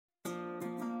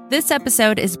This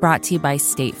episode is brought to you by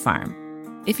State Farm.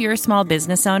 If you're a small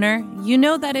business owner, you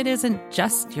know that it isn't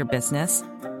just your business,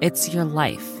 it's your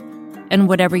life. And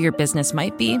whatever your business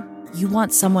might be, you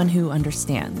want someone who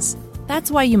understands. That's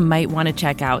why you might want to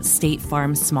check out State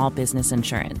Farm Small Business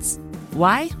Insurance.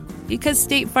 Why? Because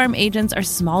State Farm agents are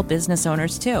small business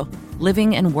owners too,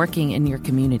 living and working in your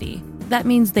community. That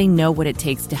means they know what it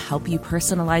takes to help you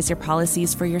personalize your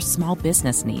policies for your small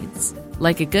business needs.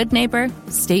 Like a good neighbor,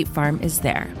 State Farm is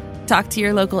there. Talk to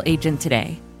your local agent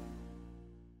today.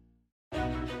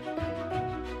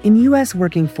 In U.S.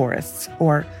 working forests,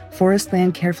 or forest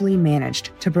land carefully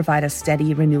managed to provide a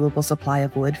steady, renewable supply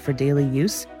of wood for daily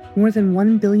use, more than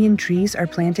 1 billion trees are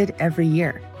planted every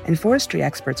year, and forestry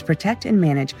experts protect and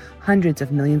manage hundreds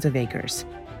of millions of acres.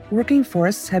 Working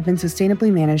forests have been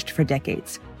sustainably managed for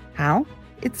decades. How?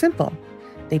 It's simple.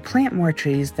 They plant more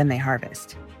trees than they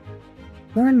harvest.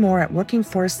 Learn more at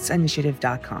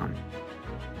workingforestsinitiative.com.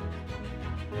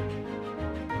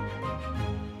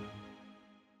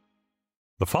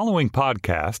 The following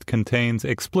podcast contains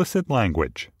explicit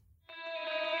language.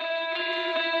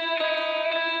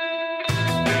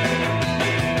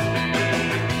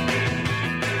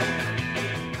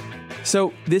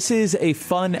 So this is a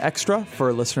fun extra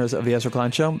for listeners of the Ezra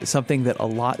Klein Show. Something that a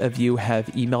lot of you have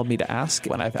emailed me to ask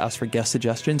when I've asked for guest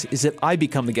suggestions is that I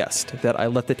become the guest, that I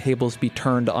let the tables be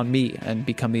turned on me and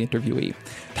become the interviewee.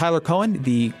 Tyler Cowen,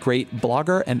 the great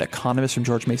blogger and economist from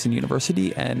George Mason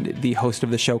University and the host of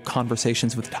the show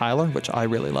Conversations with Tyler, which I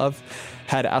really love,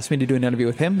 had asked me to do an interview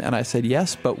with him, and I said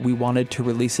yes, but we wanted to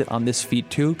release it on this feed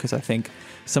too, because I think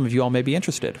some of you all may be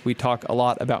interested. We talk a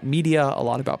lot about media, a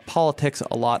lot about politics,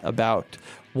 a lot about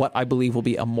what I believe will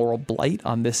be a moral blight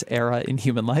on this era in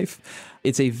human life.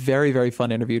 It's a very, very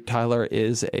fun interview. Tyler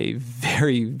is a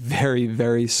very, very,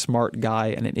 very smart guy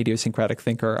and an idiosyncratic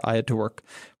thinker. I had to work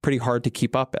pretty hard to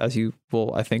keep up, as you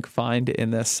will, I think, find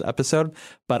in this episode,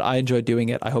 but I enjoyed doing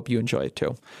it. I hope you enjoy it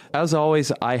too. As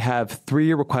always, I have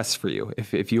 3 requests for you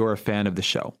if you are a fan of the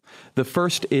show. The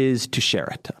first is to share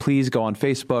it. Please go on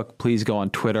Facebook, please go on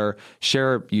Twitter,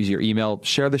 use your email,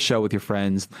 share the show with your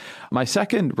friends. My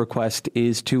second request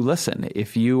is to listen.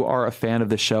 If you are a fan of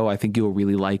the show, I think you will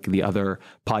really like the other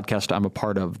podcast I'm a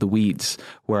part of, The Weeds,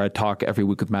 where I talk every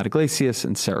week with Matt Iglesias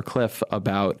and Sarah Cliff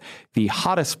about the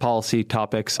hottest policy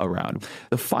topics around.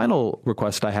 The final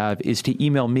request I have is to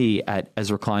email me at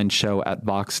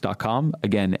EzraKleinShow@Vox.com.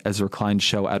 Again,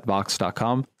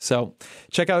 EzraKleinShow@Vox.com. So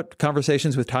check out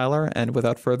Conversations with Tyler. And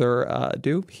without further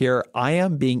ado, here I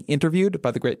am being interviewed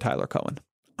by the great Tyler Cowen.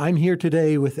 I'm here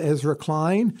today with Ezra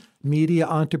Klein, media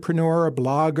entrepreneur,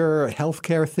 blogger,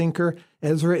 healthcare thinker.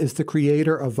 Ezra is the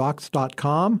creator of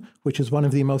Vox.com, which is one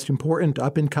of the most important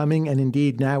up-and-coming and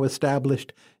indeed now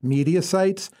established media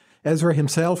sites. Ezra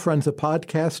himself runs a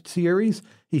podcast series.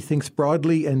 He thinks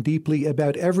broadly and deeply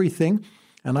about everything.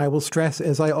 And I will stress,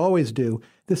 as I always do,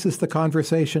 this is the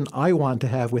conversation I want to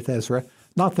have with Ezra,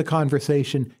 not the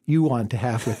conversation you want to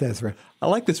have with Ezra. I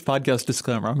like this podcast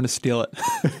disclaimer. I'm going to steal it.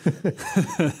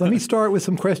 Let me start with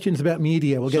some questions about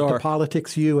media. We'll get Sure. to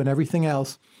politics, you, and everything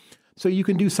else. So you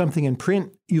can do something in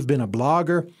print. You've been a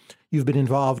blogger. You've been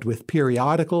involved with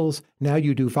periodicals. Now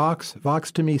you do Vox.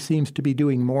 Vox, to me, seems to be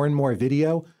doing more and more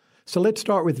video. So let's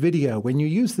start with video. When you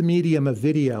use the medium of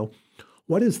video,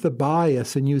 what is the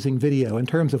bias in using video in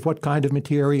terms of what kind of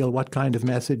material, what kind of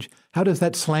message? How does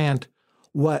that slant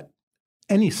what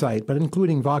any site, but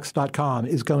including Vox.com,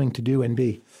 is going to do and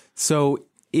be? So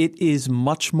it is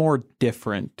much more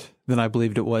different than I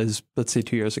believed it was, let's say,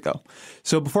 2 years ago.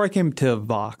 So before I came to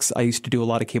Vox, I used to do a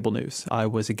lot of cable news. I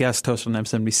was a guest host on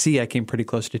MSNBC. I came pretty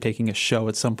close to taking a show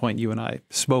at some point. You and I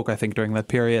spoke, I think, during that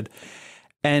period.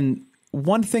 And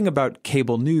one thing about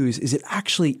cable news is it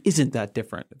actually isn't that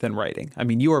different than writing. I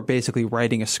mean, you are basically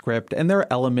writing a script, and there are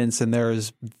elements and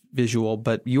there's visual,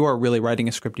 but you are really writing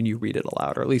a script and you read it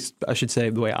aloud, or at least I should say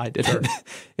the way I did it.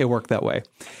 It worked that way.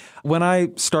 When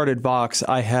I started Vox,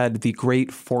 I had the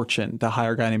great fortune to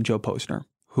hire a guy named Joe Posner,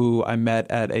 who I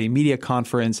met at a media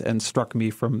conference and struck me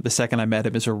from the second I met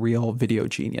him as a real video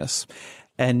genius.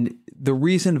 And the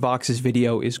reason Vox's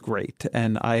video is great,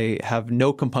 and I have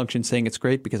no compunction saying it's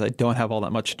great because I don't have all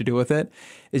that much to do with it,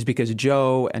 is because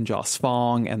Joe and Joss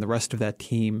Fong and the rest of that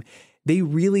team, they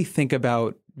really think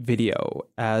about video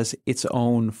as its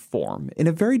own form in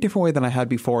a very different way than I had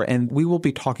before. And we will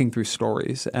be talking through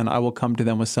stories, and I will come to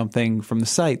them with something from the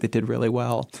site that did really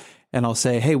well. And I'll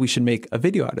say, hey, we should make a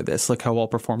video out of this. Look how well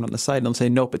performed on the site. And they'll say,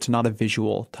 nope, it's not a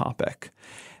visual topic.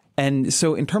 And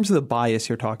so in terms of the bias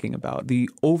you're talking about, the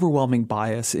overwhelming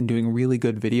bias in doing really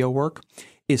good video work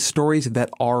is stories that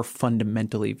are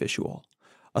fundamentally visual.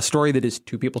 A story that is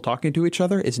two people talking to each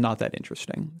other is not that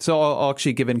interesting. So I'll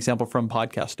actually give an example from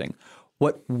podcasting.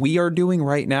 What we are doing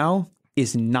right now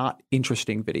is not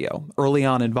interesting video. Early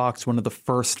on in Vox, one of the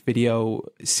first video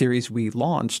series we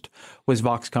launched was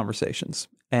Vox Conversations.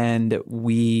 And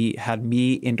we had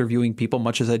me interviewing people,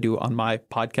 much as I do on my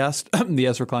podcast, The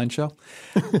Ezra Klein Show.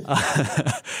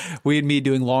 We had me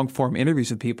doing long form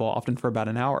interviews with people, often for about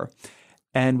an hour.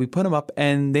 And we put them up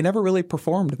and they never really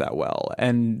performed that well.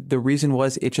 And the reason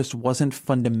was it just wasn't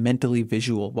fundamentally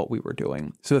visual what we were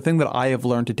doing. So the thing that I have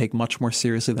learned to take much more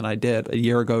seriously than I did a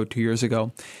year ago, 2 years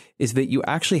ago, is that you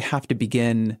actually have to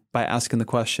begin by asking the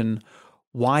question,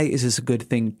 why is this a good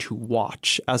thing to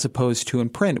watch, as opposed to in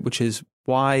print, which is,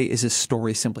 why is this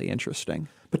story simply interesting?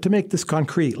 But to make this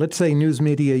concrete, let's say news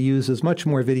media uses much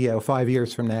more video 5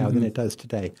 years from now than it does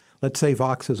today. Let's say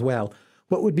Vox as well.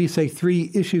 What would be, say,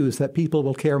 3 issues that people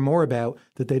will care more about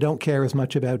that they don't care as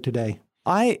much about today?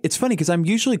 It's funny because I'm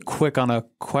usually quick on a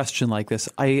question like this.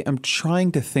 I am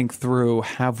trying to think through,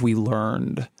 have we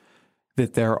learned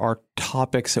that there are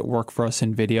topics that work for us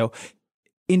in video?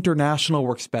 International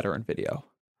works better in video.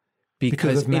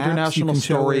 Because maps, international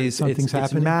stories,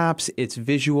 it's maps, it's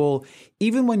visual.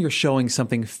 Even when you're showing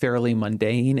something fairly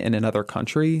mundane in another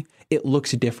country, it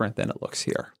looks different than it looks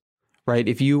here, right?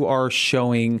 If you are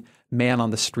showing man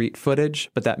on the street footage,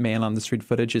 but that man on the street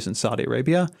footage is in Saudi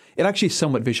Arabia, it actually is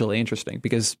somewhat visually interesting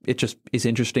because it just is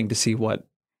interesting to see what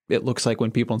it looks like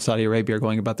when people in Saudi Arabia are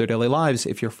going about their daily lives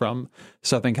if you're from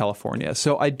Southern California.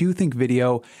 So I do think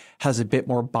video has a bit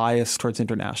more bias towards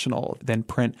international than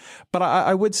print. But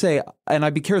I would say, and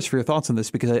I'd be curious for your thoughts on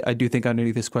this because I do think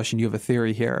underneath this question you have a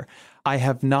theory here. I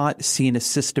have not seen a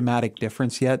systematic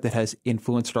difference yet that has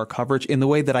influenced our coverage in the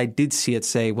way that I did see it,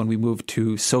 say, when we moved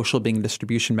to social being a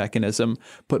distribution mechanism,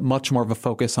 put much more of a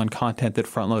focus on content that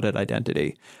front-loaded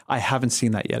identity. I haven't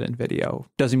seen that yet in video.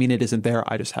 Doesn't mean it isn't there.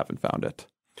 I just haven't found it.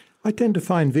 I tend to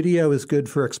find video is good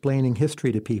for explaining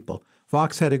history to people.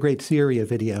 Vox had a great Syria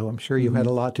video. I'm sure you had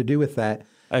a lot to do with that.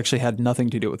 I actually had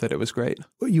nothing to do with it. It was great.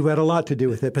 You had a lot to do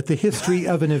with it. But the history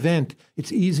of an event,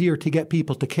 it's easier to get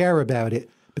people to care about it.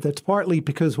 But that's partly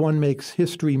because one makes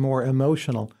history more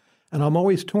emotional. And I'm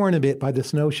always torn a bit by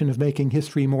this notion of making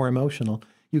history more emotional.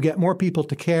 You get more people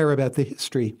to care about the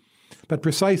history. But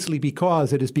precisely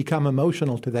because it has become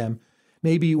emotional to them,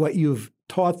 maybe what you've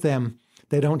taught them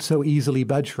they don't so easily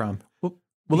budge from,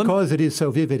 because it is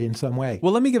so vivid in some way.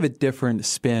 Well, let me give a different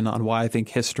spin on why I think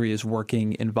history is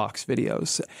working in Vox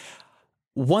videos.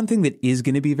 One thing that is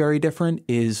going to be very different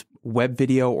is web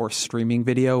video or streaming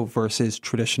video versus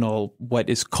traditional, what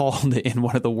is called in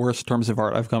one of the worst terms of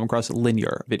art I've come across,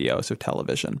 linear video, so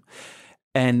television.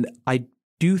 And I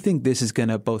do think this is going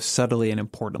to both subtly and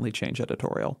importantly change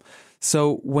editorial.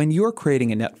 So when you're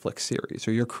creating a Netflix series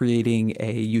or you're creating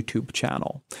a YouTube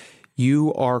channel,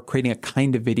 you are creating a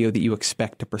kind of video that you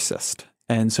expect to persist.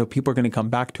 And so people are going to come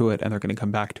back to it and they're going to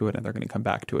come back to it and they're going to come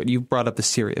back to it. You brought up the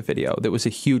Syria video. That was a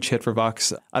huge hit for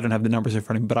Vox. I don't have the numbers in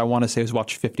front of me, but I want to say it was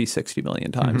watched 50, 60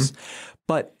 million times.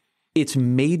 But its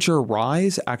major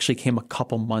rise actually came a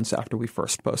couple months after we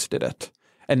first posted it.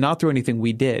 And not through anything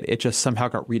we did. It just somehow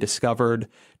got rediscovered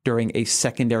during a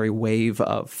secondary wave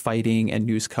of fighting and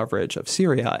news coverage of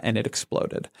Syria, and it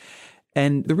exploded.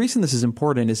 And the reason this is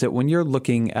important is that when you're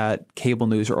looking at cable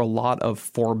news or a lot of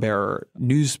forebearer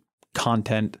news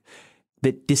content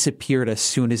that disappeared as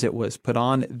soon as it was put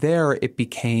on, there it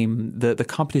became, the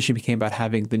competition became about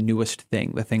having the newest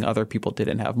thing, the thing other people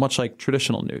didn't have, much like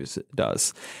traditional news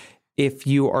does. If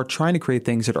you are trying to create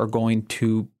things that are going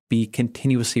to be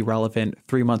continuously relevant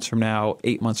 3 months from now,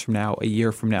 8 months from now, a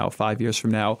year from now, 5 years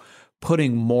from now,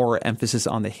 putting more emphasis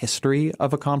on the history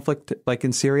of a conflict like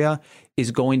in Syria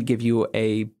is going to give you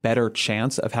a better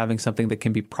chance of having something that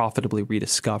can be profitably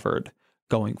rediscovered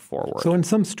going forward. So in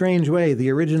some strange way, the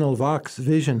original Vox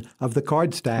vision of the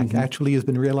card stack actually has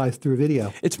been realized through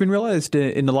video. It's been realized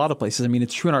in a lot of places. I mean,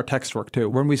 it's true in our text work too.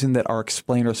 One reason that our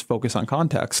explainers focus on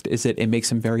context is that it makes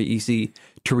them very easy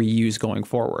to reuse going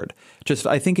forward. Just,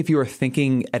 I think if you are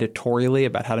thinking editorially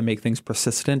about how to make things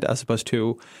persistent as opposed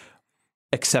to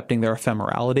accepting their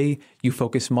ephemerality, you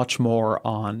focus much more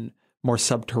on more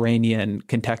subterranean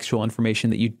contextual information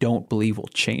that you don't believe will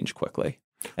change quickly.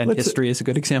 And history is a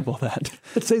good example of that.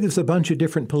 Let's say there's a bunch of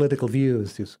different political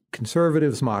views. There's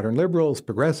conservatives, modern liberals,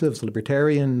 progressives,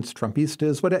 libertarians,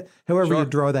 Trumpistas, however you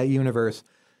draw that universe.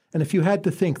 And if you had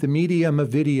to think the medium of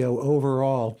video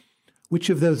overall, which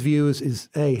of those views is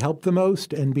A, help the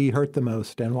most, and B, hurt the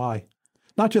most, and why?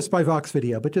 Not just by Vox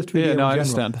video, but just video in general. I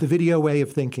understand. The video way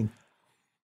of thinking.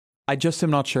 I just am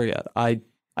not sure yet. I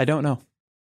don't know.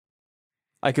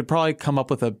 I could probably come up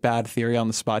with a bad theory on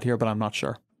the spot here, but I'm not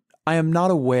sure. I am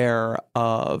not aware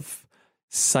of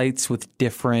sites with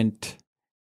different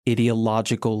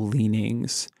ideological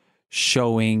leanings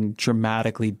showing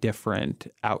dramatically different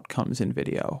outcomes in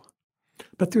video.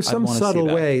 But there's some subtle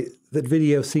way that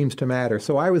video seems to matter.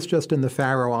 So I was just in the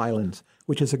Faroe Islands,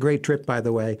 which is a great trip, by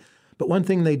the way. But one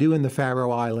thing they do in the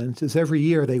Faroe Islands is every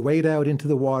year they wade out into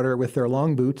the water with their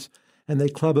long boots and they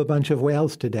club a bunch of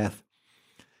whales to death.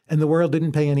 And the world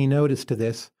didn't pay any notice to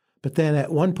this. But then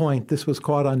at one point, this was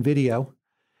caught on video,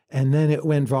 and then it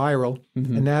went viral.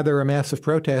 Mm-hmm. And now there are massive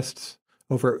protests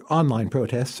online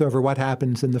protests over what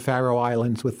happens in the Faroe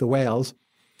Islands with the whales.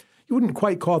 You wouldn't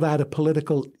quite call that a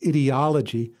political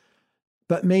ideology,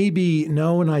 but maybe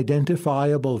known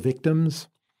identifiable victims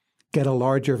get a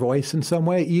larger voice in some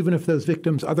way, even if those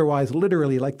victims otherwise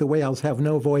literally, like the whales, have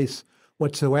no voice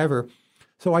whatsoever.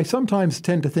 So I sometimes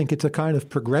tend to think it's a kind of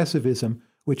progressivism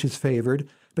which is favored.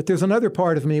 But there's another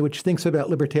part of me which thinks about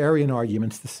libertarian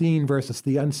arguments, the seen versus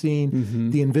the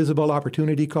unseen, the invisible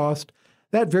opportunity cost.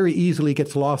 That very easily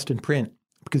gets lost in print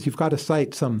because you've got to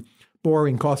cite some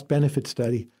boring cost-benefit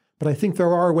study. But I think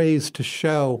there are ways to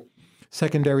show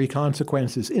secondary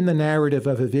consequences in the narrative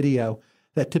of a video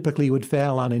that typically would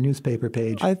fail on a newspaper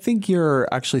page. I think you're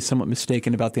actually somewhat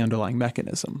mistaken about the underlying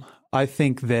mechanism. I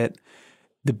think that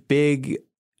the big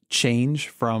change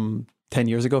from 10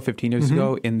 years ago, 15 years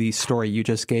ago in the story you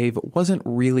just gave wasn't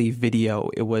really video.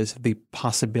 It was the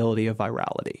possibility of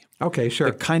virality. Okay,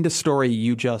 sure. The kind of story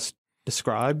you just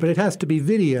described. But it has to be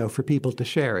video for people to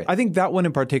share it. I think that one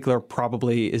in particular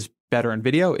probably is better in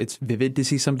video. It's vivid to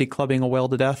see somebody clubbing a whale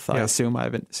to death. Yeah. I assume I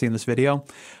haven't seen this video.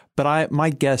 But my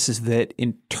guess is that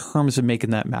in terms of making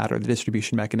that matter, the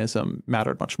distribution mechanism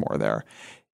mattered much more there.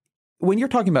 When you're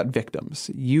talking about victims,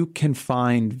 you can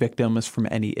find victims from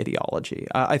any ideology.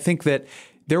 I think that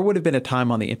there would have been a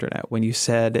time on the internet when you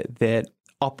said that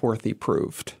Upworthy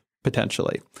proved,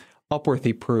 potentially,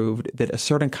 that a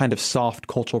certain kind of soft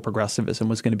cultural progressivism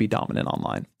was going to be dominant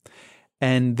online.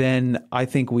 And then I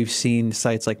think we've seen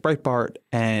sites like Breitbart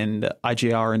and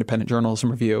IJR, Independent Journalism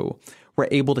Review, were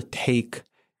able to take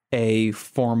a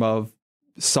form of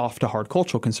soft to hard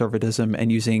cultural conservatism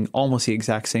and using almost the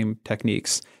exact same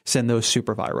techniques, send those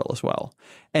super viral as well.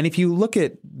 And if you look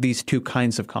at these two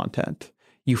kinds of content,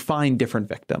 you find different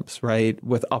victims, right?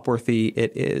 With Upworthy,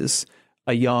 it is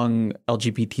a young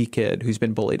LGBT kid who's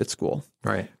been bullied at school.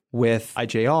 Right. With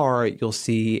IJR, you'll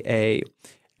see a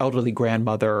elderly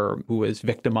grandmother who was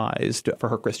victimized for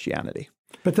her Christianity.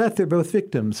 But that they're both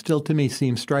victims still to me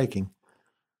seems striking.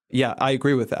 Yeah, I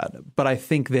agree with that. But I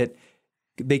think that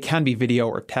they can be video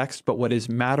or text, but what is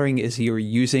mattering is you're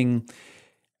using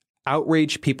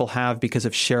outrage people have because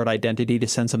of shared identity to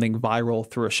send something viral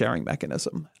through a sharing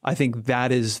mechanism. I think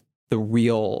that is the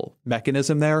real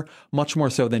mechanism there, much more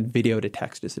so than video to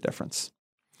text is the difference.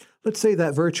 Let's say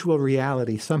that virtual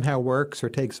reality somehow works or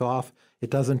takes off. It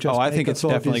doesn't just I think it's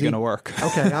definitely going to work.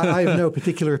 Okay, I have no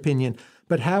particular opinion.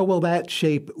 But how will that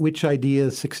shape which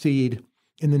ideas succeed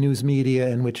in the news media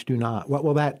and which do not? What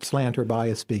will that slant or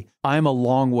bias be? I'm a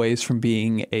long ways from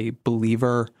being a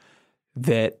believer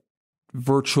that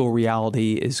virtual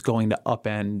reality is going to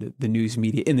upend the news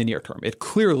media in the near term. It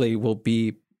clearly will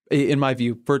be, in my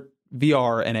view,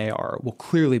 VR and AR will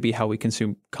clearly be how we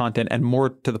consume content and more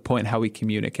to the point how we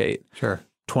communicate. Sure.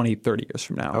 20, 30 years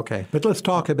from now. Okay. But let's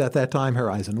talk about that time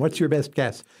horizon. What's your best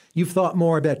guess? You've thought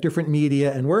more about different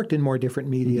media and worked in more different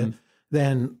media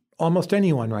than almost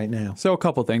anyone right now. So a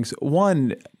couple things.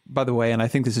 One, by the way, and I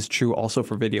think this is true also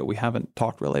for video. We haven't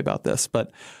talked really about this,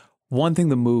 but one thing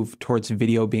the move towards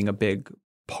video being a big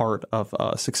part of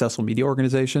a successful media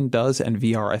organization does, and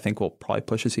VR I think will probably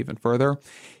push us even further,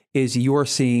 is you're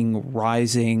seeing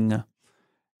rising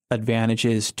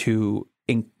advantages to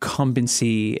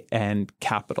incumbency and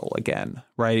capital again,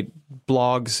 right?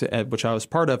 Blogs, which I was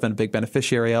part of and a big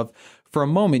beneficiary of, for a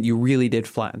moment, you really did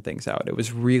flatten things out. It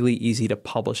was really easy to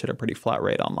publish at a pretty flat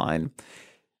rate online.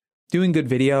 Doing good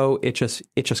video, it just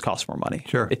costs more money.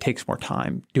 Sure. It takes more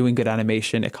time. Doing good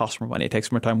animation, it costs more money. It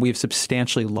takes more time. We have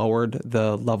substantially lowered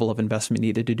the level of investment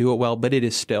needed to do it well, but it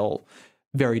is still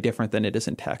very different than it is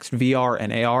in text. VR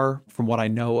and AR, from what I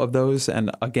know of those,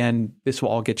 and again, this will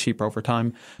all get cheaper over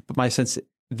time, but my sense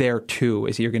there too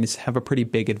is you're going to have a pretty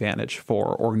big advantage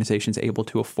for organizations able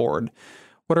to afford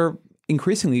what are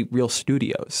increasingly real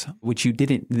studios, which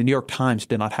the New York Times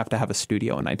did not have to have a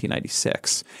studio in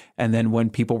 1996. And then when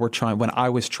I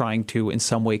was trying to in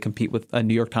some way compete with a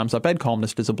New York Times op-ed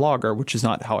columnist as a blogger, which is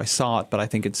not how I saw it, but I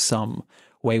think in some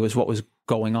way was what was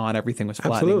going on. Everything was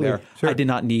flattening there. Sure. I did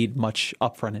not need much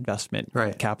upfront investment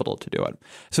right. capital to do it.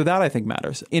 So that I think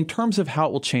matters. In terms of how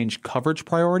it will change coverage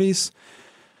priorities,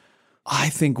 I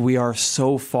think we are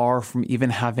so far from even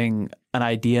having an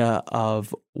idea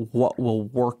of what will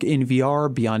work in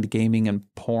VR beyond gaming and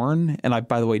porn. And I,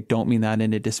 by the way, don't mean that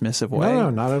in a dismissive way. No,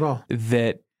 not at all.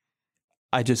 That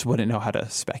I just wouldn't know how to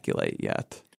speculate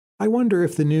yet. I wonder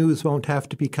if the news won't have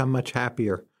to become much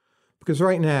happier. Because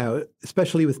right now,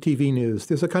 especially with TV news,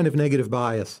 there's a kind of negative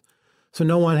bias. So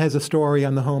no one has a story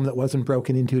on the home that wasn't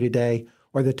broken into today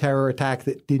or the terror attack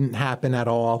that didn't happen at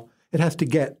all. It has to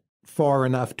get far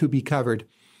enough to be covered.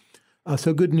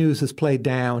 So good news is played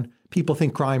down. People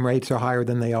think crime rates are higher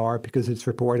than they are because it's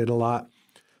reported a lot.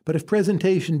 But if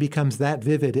presentation becomes that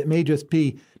vivid, it may just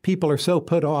be people are so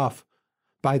put off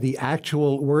by the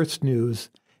actual worst news,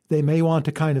 they may want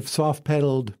to kind of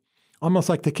soft-pedaled, almost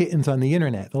like the kittens on the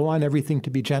internet. They'll want everything to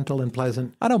be gentle and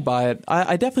pleasant. I don't buy it.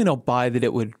 I definitely don't buy that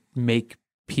it would make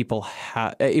people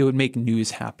it would make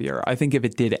news happier. I think if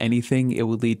it did anything, it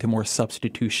would lead to more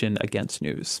substitution against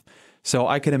news. So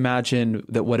I could imagine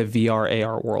that what a VR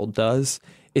AR world does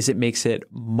is it makes it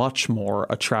much more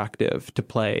attractive to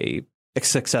play a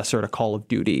successor to Call of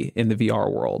Duty in the VR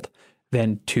world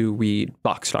than to read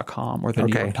Box.com or the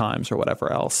New York Times or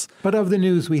whatever else. But of the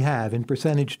news we have in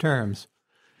percentage terms,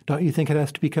 don't you think it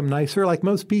has to become nicer? Like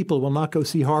most people will not go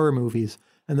see horror movies,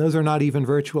 and those are not even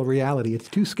virtual reality. It's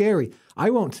too scary. I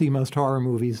won't see most horror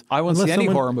movies. I won't see any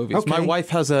horror movies. Okay. My wife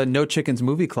has a No Chickens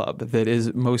movie club that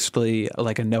is mostly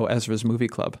like a No Ezra's movie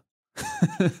club.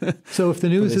 So if the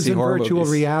news is in virtual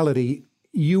reality,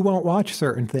 you won't watch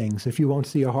certain things if you won't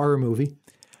see a horror movie.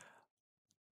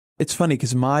 It's funny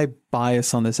because my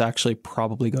bias on this actually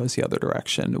probably goes the other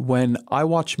direction. When I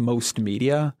watch most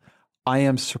media, I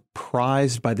am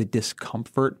surprised by the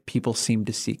discomfort people seem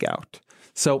to seek out.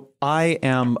 So I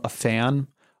am a fan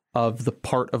of the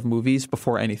part of movies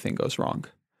before anything goes wrong.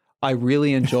 I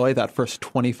really enjoy that first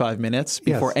 25 minutes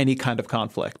before any kind of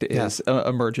conflict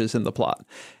emerges in the plot.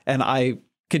 And I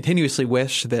continuously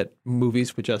wish that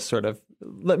movies would just sort of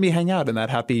let me hang out in that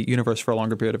happy universe for a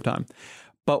longer period of time.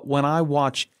 But when I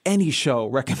watch any show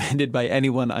recommended by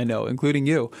anyone I know, including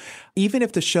you, even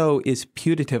if the show is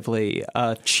putatively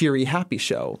a cheery, happy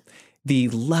show, the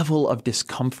level of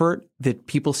discomfort that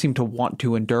people seem to want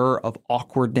to endure, of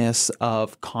awkwardness,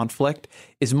 of conflict,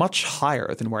 is much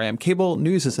higher than where I am. Cable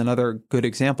news is another good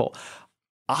example.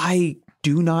 I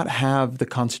do not have the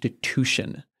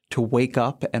constitution to wake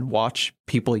up and watch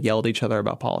people yell at each other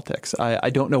about politics. I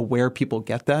don't know where people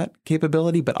get that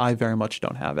capability, but I very much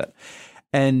don't have it.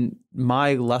 And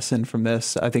my lesson from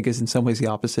this, I think, is in some ways the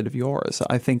opposite of yours.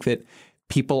 I think that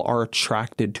people are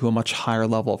attracted to a much higher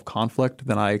level of conflict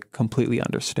than I completely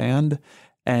understand.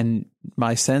 And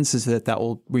my sense is that that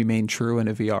will remain true in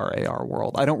a VR AR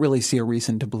world. I don't really see a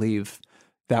reason to believe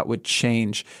that would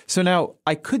change. So now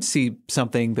I could see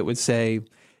something that would say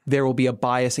there will be a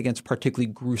bias against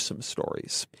particularly gruesome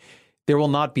stories. There will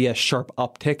not be a sharp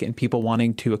uptick in people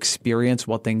wanting to experience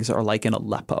what things are like in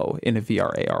Aleppo in a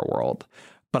VR AR world.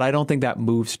 But I don't think that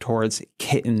moves towards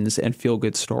kittens and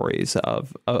feel-good stories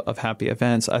of happy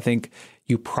events. I think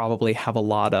you probably have a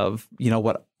lot of,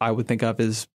 what I would think of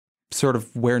as sort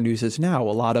of where news is now,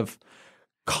 a lot of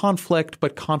conflict,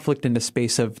 but conflict in a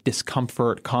space of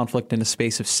discomfort, conflict in a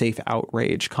space of safe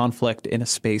outrage, conflict in a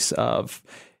space of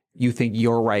you think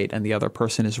you're right and the other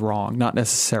person is wrong, not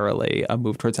necessarily a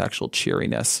move towards actual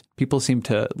cheeriness. People seem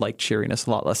to like cheeriness a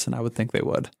lot less than I would think they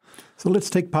would. So let's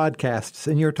take podcasts.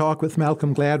 In your talk with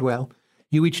Malcolm Gladwell,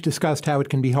 you each discussed how it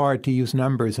can be hard to use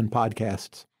numbers in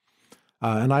podcasts.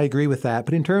 And I agree with that.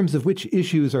 But in terms of which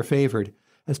issues are favored,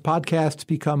 as podcasts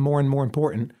become more and more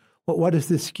important, what does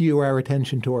this skew our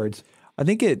attention towards? I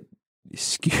think it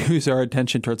skews our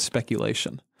attention towards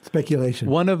speculation. Speculation.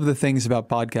 One of the things about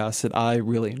podcasts that I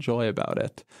really enjoy about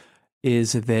it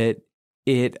is that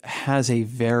it has a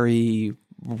very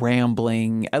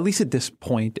rambling, at least at this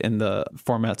point in the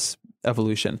format's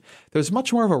evolution, there's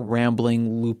much more of a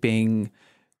rambling, looping,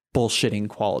 bullshitting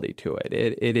quality to it.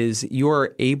 It is, you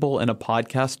are able in a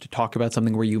podcast to talk about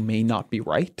something where you may not be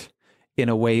right in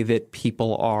a way that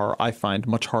people are, I find,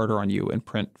 much harder on you in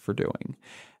print for doing.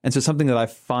 And so something that I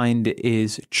find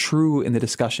is true in the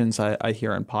discussions I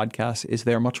hear in podcasts is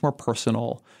they're much more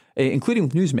personal, including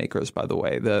with newsmakers, by the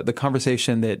way. The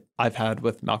conversation that I've had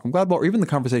with Malcolm Gladwell, or even the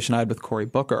conversation I had with Cory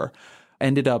Booker,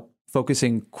 ended up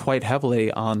focusing quite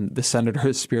heavily on the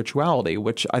senator's spirituality,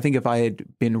 which I think if I had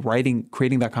been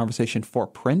creating that conversation for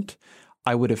print,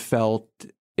 I would have felt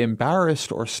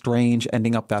embarrassed or strange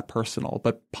ending up that personal.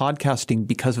 But podcasting,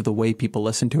 because of the way people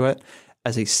listen to it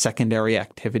as a secondary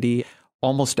activity,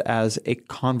 almost as a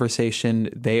conversation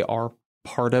they are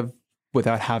part of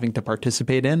without having to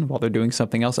participate in while they're doing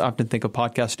something else. I often think of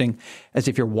podcasting as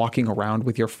if you're walking around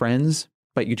with your friends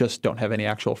but you just don't have any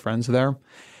actual friends there.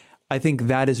 I think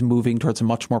that is moving towards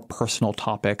much more personal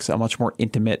topics, a much more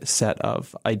intimate set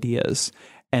of ideas,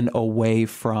 and away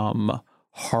from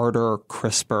harder,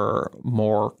 crisper,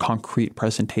 more concrete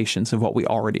presentations of what we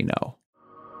already know.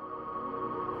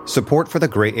 Support for the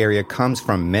gray area comes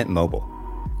from Mint Mobile.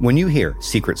 When you hear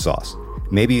secret sauce,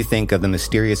 maybe you think of the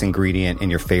mysterious ingredient in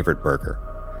your favorite burger.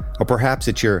 Or perhaps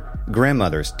it's your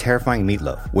grandmother's terrifying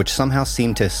meatloaf, which somehow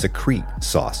seemed to secrete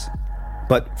sauce.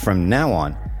 But from now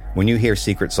on, when you hear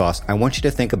secret sauce, I want you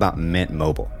to think about Mint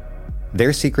Mobile.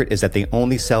 Their secret is that they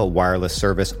only sell wireless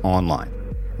service online.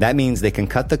 That means they can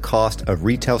cut the cost of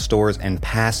retail stores and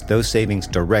pass those savings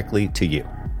directly to you.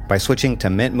 By switching to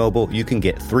Mint Mobile, you can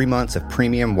get 3 months of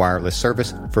premium wireless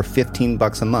service for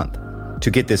 $15 a month.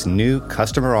 To get this new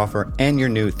customer offer and your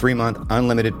new 3-month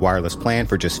unlimited wireless plan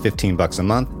for just $15 a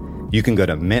month, you can go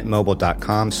to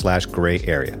mintmobile.com/gray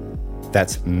area.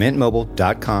 That's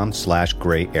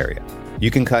mintmobile.com/gray area.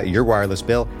 You can cut your wireless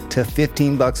bill to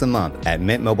 $15 a month at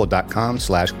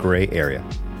mintmobile.com/gray area.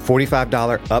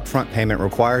 $45 upfront payment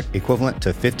required, equivalent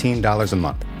to $15 a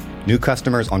month. New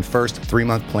customers on first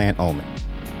 3-month plan only.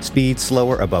 Speed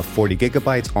slower above 40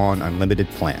 gigabytes on unlimited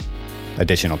plan.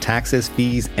 Additional taxes,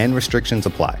 fees, and restrictions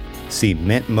apply. See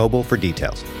Mint Mobile for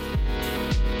details.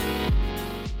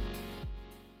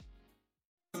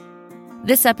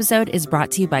 This episode is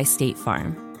brought to you by State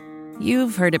Farm.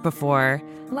 You've heard it before.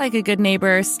 Like a good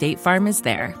neighbor, State Farm is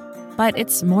there. But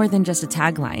it's more than just a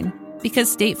tagline.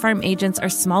 Because State Farm agents are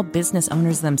small business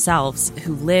owners themselves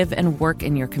who live and work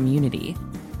in your community.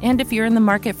 And if you're in the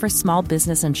market for small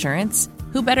business insurance,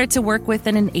 who better to work with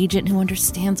than an agent who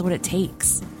understands what it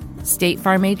takes? State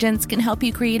Farm agents can help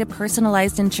you create a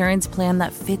personalized insurance plan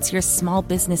that fits your small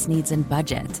business needs and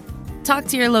budget. Talk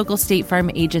to your local State Farm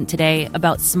agent today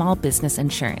about small business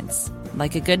insurance.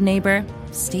 Like a good neighbor,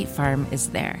 State Farm is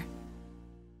there.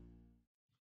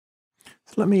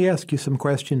 So let me ask you some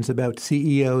questions about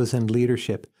CEOs and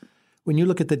leadership. When you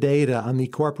look at the data on the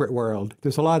corporate world,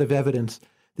 there's a lot of evidence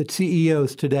that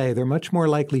CEOs today, they're much more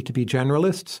likely to be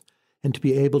generalists and to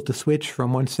be able to switch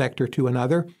from one sector to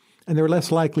another. And they're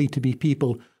less likely to be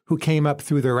people who came up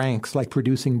through the ranks, like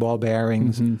producing ball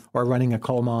bearings or running a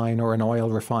coal mine or an oil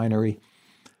refinery.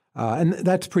 And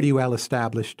that's pretty well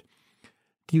established.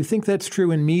 Do you think that's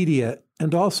true in media?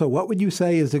 And also, what would you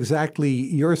say is exactly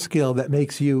your skill that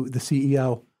makes you the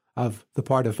CEO of the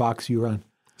part of Vox you run?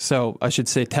 So I should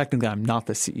say, technically, I'm not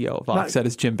the CEO of Vox. That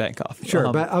is Jim Bankoff.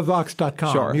 Sure, but of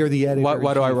Vox.com. Sure. You're the editor.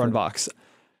 Why do I run Vox?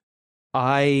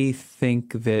 I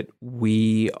think that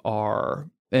we are,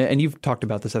 and you've talked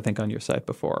about this, I think, on your site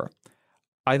before.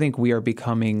 I think we are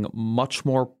becoming much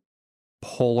more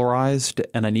polarized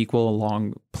and unequal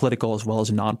along political as well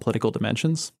as non-political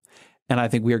dimensions. And I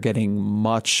think we are getting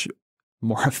much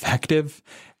more effective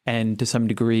and to some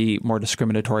degree more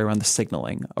discriminatory around the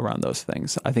signaling around those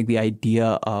things. I think the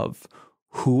idea of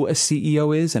who a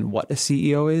CEO is and what a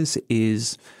CEO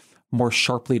is more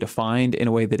sharply defined in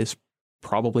a way that is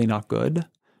probably not good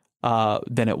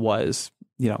than it was,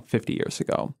 50 years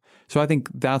ago. So I think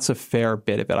that's a fair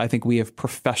bit of it. I think we have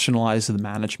professionalized the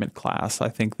management class. I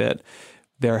think that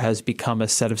there has become a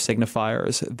set of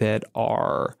signifiers that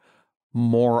are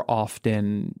more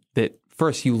often that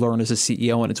first you learn as a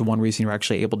CEO, and it's one reason you're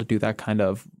actually able to do that kind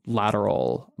of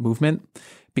lateral movement,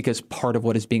 because part of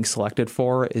what is being selected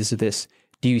for is this: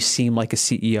 do you seem like a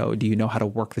CEO? Do you know how to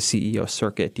work the CEO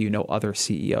circuit? Do you know other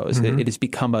CEOs? It has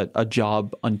become a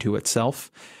job unto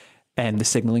itself, and the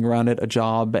signaling around it, a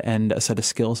job and a set of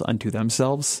skills unto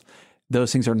themselves.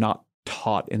 Those things are not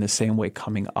taught in the same way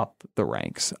coming up the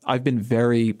ranks. I've been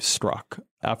very struck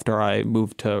after I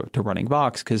moved to running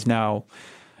Vox, because now,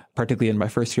 particularly in my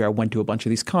first year, I went to a bunch of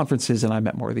these conferences and I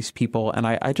met more of these people, and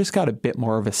I just got a bit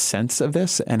more of a sense of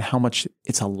this and how much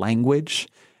it's a language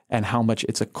and how much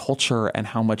it's a culture and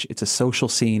how much it's a social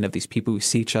scene of these people who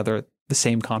see each other at the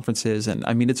same conferences. And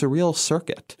I mean, it's a real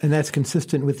circuit. And that's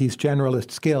consistent with these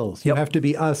generalist skills. You have to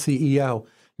be a CEO,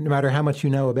 no matter how much you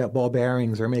know about ball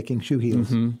bearings or making shoe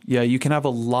heels. Yeah, you can have a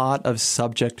lot of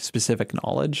subject-specific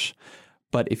knowledge,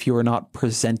 but if you are not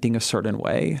presenting a certain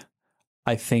way,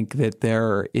 I think that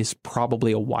there is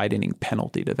probably a widening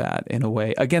penalty to that in a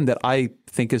way, again, that I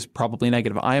think is probably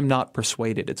negative. I am not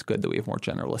persuaded it's good that we have more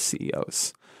generalist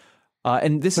CEOs.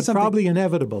 And this is probably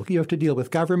inevitable. You have to deal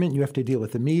with government. You have to deal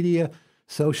with the media,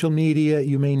 social media.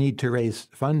 You may need to raise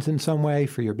funds in some way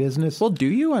for your business. Well, do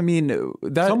you? I mean,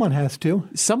 someone has to.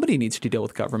 Somebody needs to deal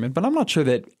with government, but I'm not sure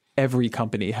that every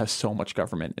company has so much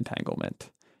government entanglement.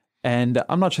 And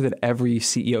I'm not sure that every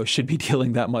CEO should be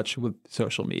dealing that much with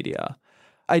social media.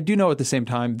 I do know at the same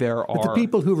time there are... But the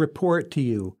people who report to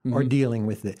you are dealing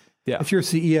with it. Yeah. If you're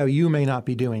CEO, you may not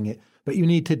be doing it, but you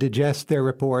need to digest their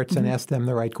reports and ask them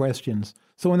the right questions.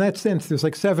 So in that sense, there's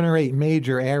like 7 or 8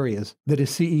 major areas that a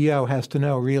CEO has to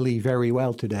know really very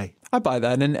well today. I buy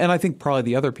that. And I think probably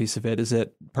the other piece of it is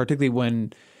that particularly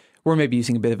when we're maybe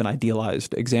using a bit of an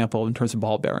idealized example in terms of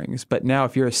ball bearings, but now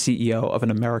if you're a CEO of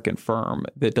an American firm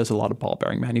that does a lot of ball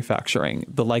bearing manufacturing,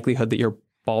 the likelihood that your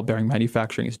ball bearing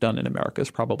manufacturing is done in America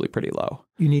is probably pretty low.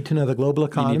 You need to know the global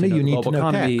economy. You need to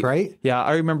know tech, right? Yeah,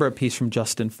 I remember a piece from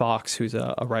Justin Fox, who's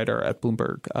a writer at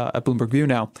Bloomberg View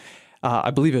now.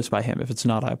 I believe it was by him. If it's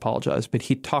not, I apologize. But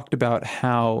he talked about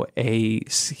how he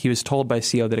was told by a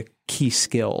CEO that a key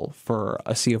skill for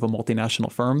a CEO of a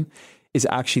multinational firm is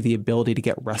actually the ability to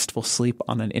get restful sleep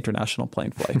on an international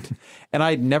plane flight. And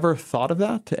I'd never thought of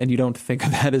that. And you don't think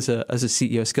of that as a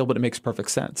CEO skill, but it makes perfect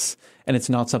sense. And it's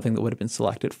not something that would have been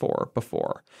selected for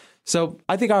before. So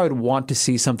I think I would want to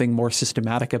see something more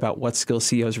systematic about what skills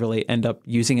CEOs really end up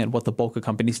using and what the bulk of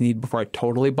companies need before I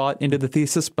totally bought into the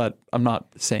thesis. But I'm not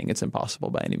saying it's impossible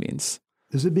by any means.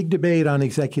 There's a big debate on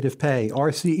executive pay.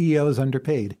 Are CEOs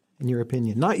underpaid, in your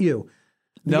opinion? Not you.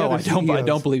 No, I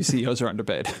don't believe CEOs are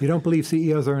underpaid. You don't believe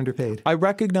CEOs are underpaid? I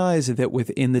recognize that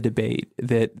within the debate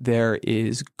that there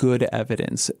is good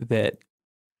evidence that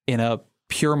in a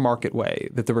pure market way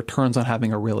that the returns on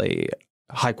having a really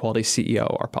high quality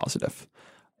CEO are positive.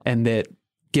 And that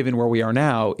given where we are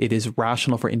now, it is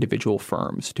rational for individual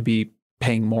firms to be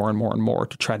paying more and more and more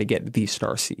to try to get the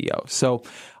star CEO. So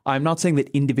I'm not saying that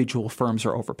individual firms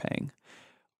are overpaying.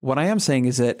 What I am saying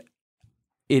is that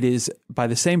it is, by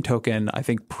the same token, I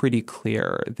think pretty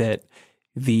clear that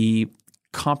the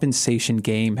compensation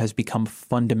game has become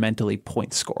fundamentally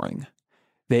point scoring.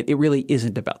 That it really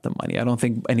isn't about the money. I don't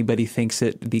think anybody thinks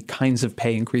that the kinds of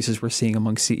pay increases we're seeing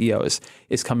among CEOs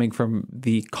is coming from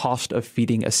the cost of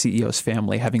feeding a CEO's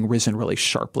family having risen really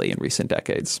sharply in recent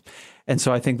decades. And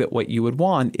so I think that what you would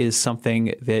want is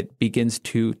something that begins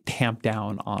to tamp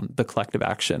down on the collective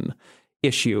action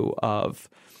issue of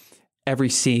every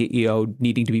CEO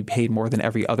needing to be paid more than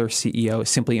every other CEO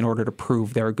simply in order to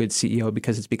prove they're a good CEO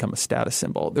because it's become a status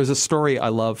symbol. There's a story I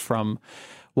love from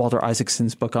Walter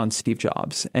Isaacson's book on Steve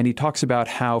Jobs. And he talks about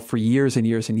how for years and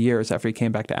years and years after he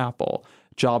came back to Apple,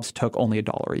 Jobs took only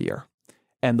 $1 a year.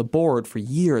 And the board for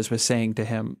years was saying to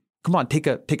him, come on, take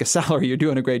a salary. You're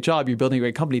doing a great job. You're building a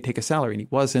great company. Take a salary. And he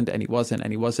wasn't.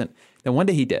 And one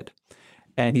day he did.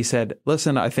 And he said,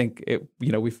 listen, I think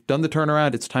we've done the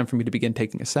turnaround. It's time for me to begin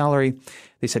taking a salary.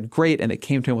 They said, great. And they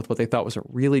came to him with what they thought was a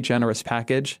really generous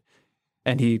package.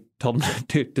 And he told them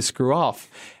to screw off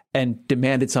and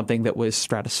demanded something that was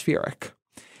stratospheric.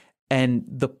 And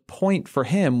the point for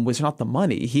him was not the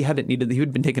money. He had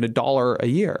been taking $1 a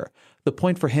year. The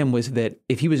point for him was that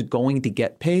if he was going to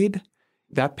get paid,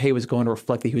 that pay was going to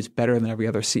reflect that he was better than every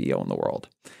other CEO in the world.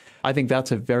 I think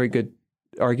that's a very good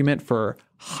argument for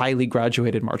highly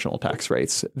graduated marginal tax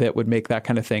rates that would make that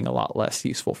kind of thing a lot less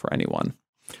useful for anyone.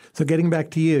 So getting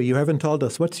back to you, you haven't told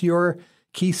us, what's your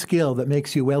key skill that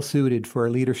makes you well suited for a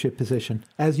leadership position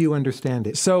as you understand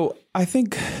it? So I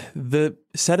think the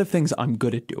set of things I'm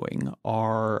good at doing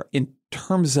are, in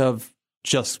terms of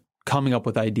just coming up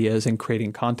with ideas and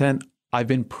creating content, I've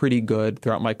been pretty good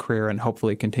throughout my career and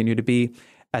hopefully continue to be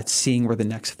at seeing where the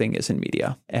next thing is in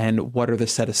media and what are the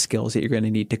set of skills that you're going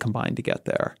to need to combine to get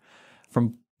there.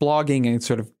 From blogging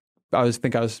and I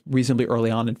was reasonably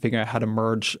early on in figuring out how to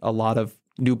merge a lot of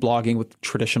new blogging with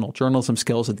traditional journalism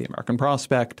skills at the American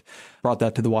Prospect, brought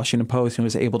that to the Washington Post and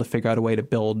was able to figure out a way to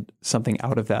build something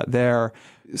out of that there.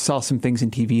 Saw some things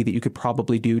in TV that you could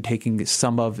probably do, taking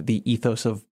some of the ethos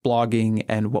of blogging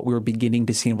and what we were beginning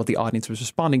to see and what the audience was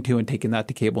responding to and taking that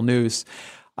to cable news.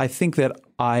 I think that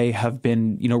I have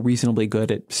been, reasonably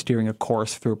good at steering a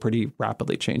course through a pretty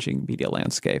rapidly changing media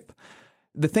landscape.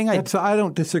 The thing I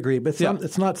don't disagree, but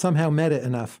it's not somehow meta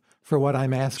enough for what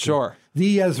I'm asking. Sure.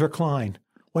 The Ezra Klein.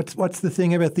 What's the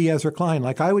thing about the Ezra Klein?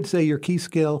 Like, I would say your key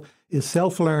skill is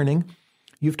self-learning.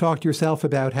 You've talked yourself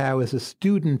about how as a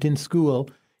student in school,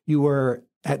 you were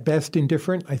at best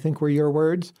indifferent, I think were your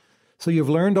words. So you've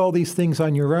learned all these things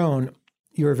on your own.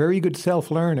 You're a very good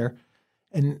self-learner.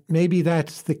 And maybe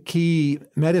that's the key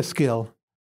meta skill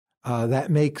that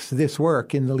makes this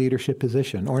work in the leadership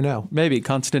position, or no? Maybe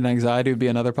constant anxiety would be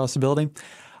another possibility.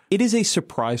 It is a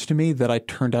surprise to me that I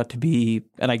turned out to be,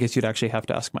 and I guess you'd actually have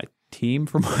to ask my team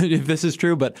if this is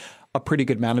true, but a pretty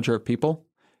good manager of people.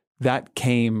 That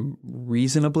came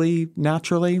reasonably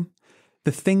naturally.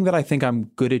 The thing that I think I'm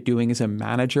good at doing as a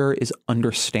manager is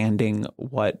understanding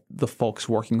what the folks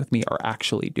working with me are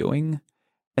actually doing.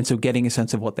 And so getting a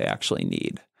sense of what they actually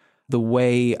need. The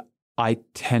way I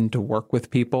tend to work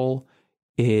with people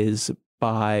is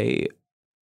by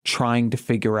trying to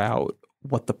figure out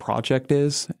what the project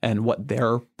is and what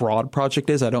their broad project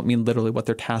is. I don't mean literally what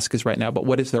their task is right now, but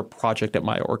what is their project at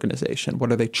my organization?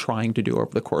 What are they trying to do over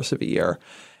the course of a year?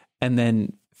 And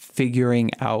then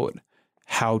figuring out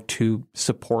how to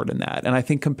support in that. And I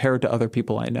think compared to other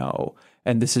people I know,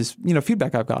 and this is,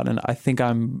 feedback I've gotten, I think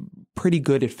I'm pretty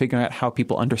good at figuring out how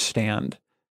people understand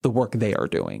the work they are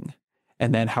doing.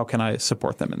 And then how can I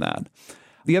support them in that?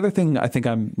 The other thing I think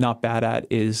I'm not bad at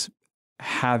is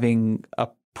having a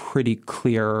pretty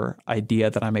clear idea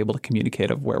that I'm able to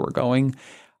communicate of where we're going.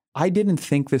 I didn't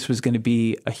think this was going to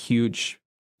be a huge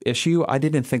issue. I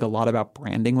didn't think a lot about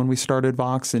branding when we started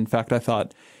Vox. In fact, I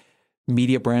thought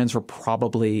media brands were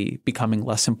probably becoming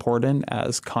less important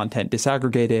as content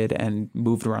disaggregated and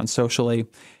moved around socially.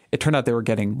 It turned out they were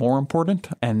getting more important,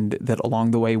 and that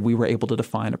along the way we were able to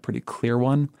define a pretty clear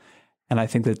one. And I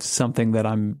think that's something that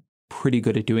I'm pretty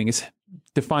good at doing, is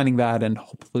defining that and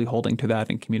hopefully holding to that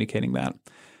and communicating that.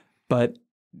 But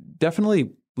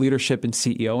definitely leadership and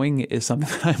CEOing is something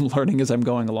that I'm learning as I'm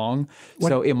going along.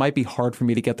 So it might be hard for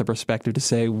me to get the perspective to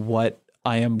say what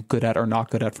I am good at or not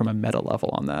good at from a meta level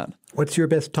on that. What's your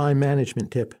best time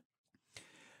management tip?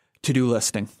 To-do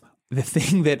listing. The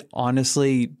thing that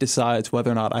honestly decides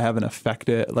whether or not I have an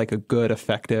effective, like a good,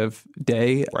 effective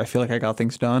day where I feel like I got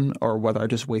things done, or whether I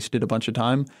just wasted a bunch of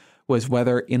time, was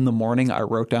whether in the morning I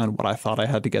wrote down what I thought I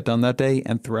had to get done that day,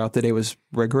 and throughout the day was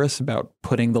rigorous about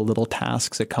putting the little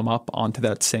tasks that come up onto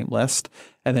that same list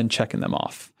and then checking them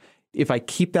off. If I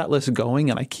keep that list going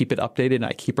and I keep it updated and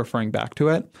I keep referring back to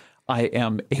it, I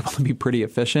am able to be pretty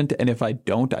efficient. And if I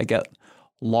don't, I get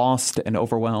lost and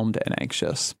overwhelmed and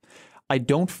anxious. I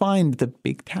don't find the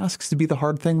big tasks to be the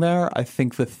hard thing there. I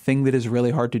think the thing that is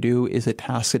really hard to do is a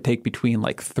task that take between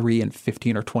like 3 and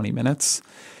 15 or 20 minutes.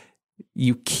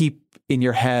 You keep in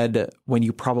your head when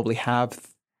you probably have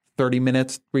 30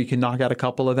 minutes where you can knock out a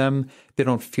couple of them. They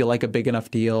don't feel like a big enough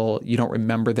deal. You don't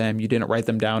remember them. You didn't write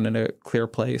them down in a clear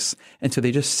place. And so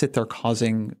they just sit there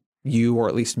causing you, or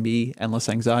at least me, endless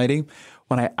anxiety.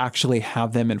 When I actually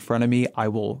have them in front of me, I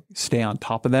will stay on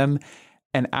top of them.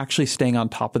 And actually staying on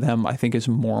top of them, I think, is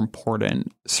more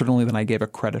important, certainly, than I gave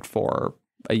it credit for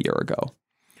a year ago.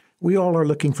 We all are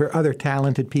looking for other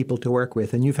talented people to work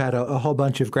with, and you've had a whole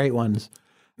bunch of great ones.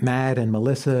 Matt and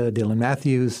Melissa, Dylan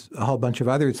Matthews, a whole bunch of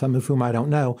others, some of whom I don't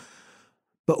know.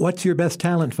 But what's your best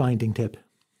talent finding tip?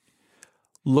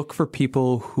 Look for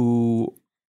people who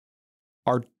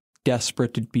are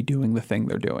desperate to be doing the thing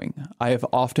they're doing. I have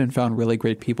often found really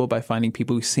great people by finding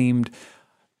people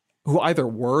who either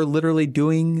were literally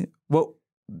doing what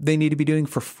they need to be doing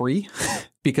for free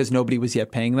because nobody was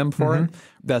yet paying them for it.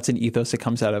 That's an ethos that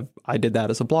comes out of, I did that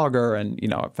as a blogger, and,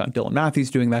 I found Dylan Matthews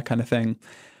doing that kind of thing.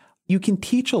 You can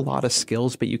teach a lot of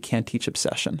skills, but you can't teach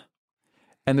obsession.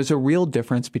 And there's a real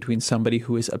difference between somebody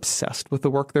who is obsessed with the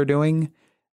work they're doing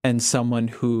and someone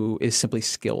who is simply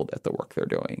skilled at the work they're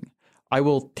doing. I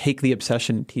will take the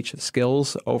obsession and teach the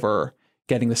skills over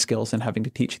getting the skills and having to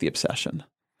teach the obsession.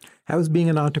 How has being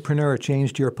an entrepreneur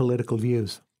changed your political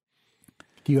views?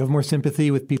 Do you have more sympathy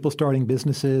with people starting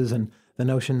businesses and the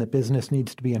notion that business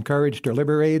needs to be encouraged or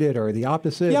liberated, or the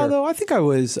opposite? Yeah, though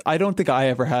I don't think I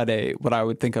ever had what I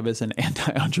would think of as an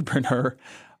anti-entrepreneur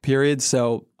period.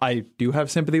 So I do have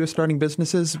sympathy with starting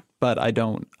businesses, but I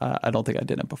don't think I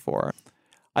did it before.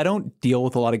 I don't deal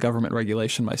with a lot of government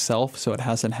regulation myself, so it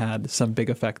hasn't had some big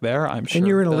effect there, I'm sure. And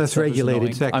you're in a less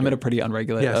regulated sector. I'm in a pretty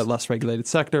unregulated, less regulated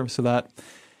sector, so that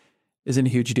isn't a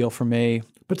huge deal for me.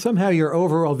 But somehow your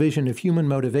overall vision of human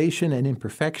motivation and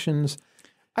imperfections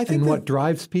and what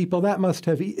drives people, that must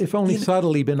have, if only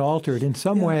subtly, been altered in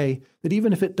some way, that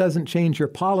even if it doesn't change your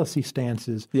policy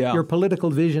stances, your political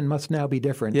vision must now be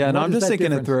different. Yeah, and I'm just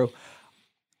thinking it through.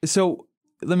 So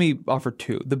let me offer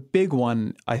two. The big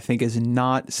one, I think, is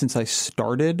not since I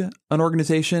started an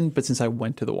organization, but since I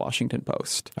went to the Washington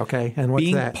Post. Okay, and what's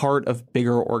that? Being part of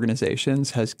bigger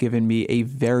organizations has given me a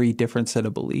very different set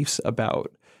of beliefs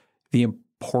about the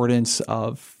importance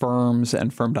of firms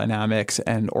and firm dynamics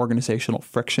and organizational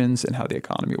frictions and how the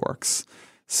economy works.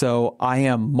 So I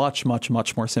am much, much,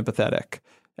 much more sympathetic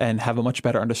and have a much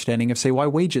better understanding of, say, why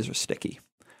wages are sticky.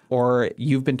 Or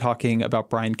you've been talking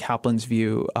about Brian Kaplan's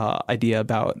idea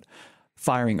about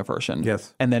firing aversion.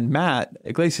 Yes. And then Matt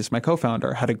Iglesias, my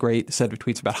co-founder, had a great set of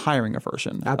tweets about hiring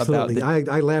aversion. Absolutely.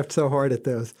 I laughed so hard at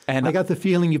those. And I got the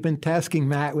feeling you've been tasking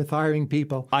Matt with hiring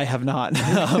people. I have not.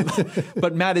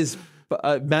 But Matt is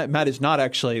not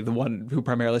actually the one who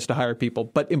primarily has to hire people,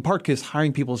 but in part because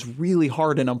hiring people is really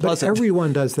hard and unpleasant. But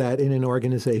everyone does that in an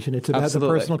organization. It's about the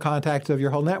personal contacts of your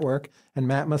whole network, and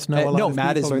Matt must know a lot of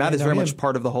people. Matt is very much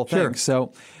part of the whole thing. Sure.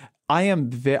 So I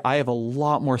have a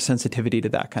lot more sensitivity to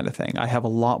that kind of thing. I have a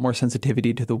lot more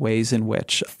sensitivity to the ways in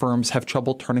which firms have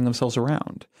trouble turning themselves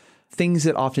around. Things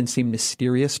that often seem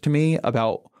mysterious to me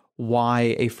about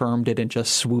why a firm didn't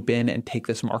just swoop in and take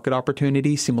this market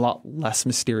opportunity seem a lot less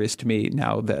mysterious to me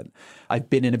now that I've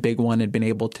been in a big one and been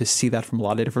able to see that from a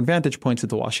lot of different vantage points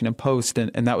at the Washington Post.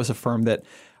 And that was a firm that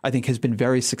I think has been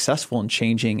very successful in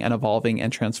changing and evolving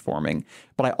and transforming.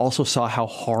 But I also saw how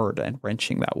hard and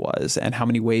wrenching that was and how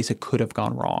many ways it could have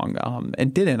gone wrong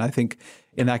and didn't, I think,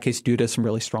 in that case, due to some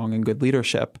really strong and good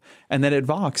leadership. And then at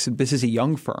Vox, this is a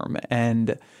young firm,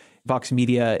 and Vox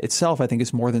Media itself, I think,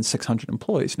 is more than 600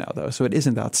 employees now, though. So it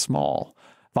isn't that small.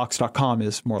 Vox.com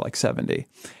is more like 70.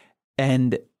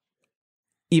 And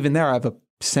even there, I have a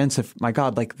sense of, my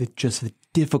God, like just the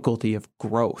difficulty of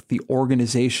growth, the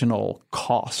organizational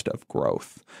cost of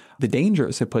growth, the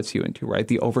dangers it puts you into, right?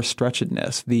 The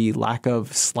overstretchedness, the lack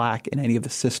of slack in any of the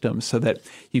systems so that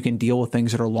you can deal with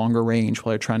things that are longer range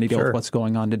while you're trying to deal with what's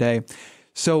going on today.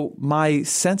 So my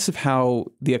sense of how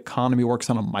the economy works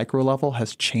on a micro level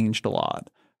has changed a lot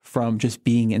from just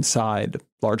being inside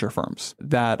larger firms.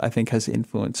 That I think has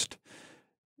influenced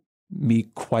me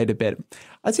quite a bit.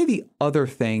 I'd say the other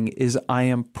thing is I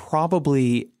am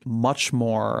probably much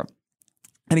more,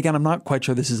 and again, I'm not quite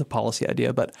sure this is a policy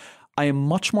idea, but I am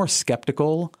much more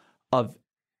skeptical of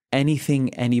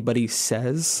anything anybody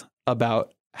says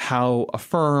about how a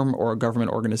firm or a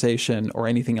government organization or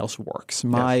anything else works.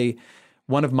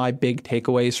 One of my big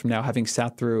takeaways from now having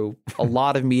sat through a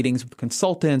lot of meetings with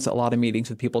consultants, a lot of meetings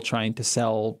with people trying to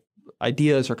sell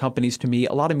ideas or companies to me,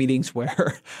 a lot of meetings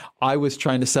where I was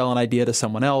trying to sell an idea to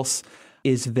someone else,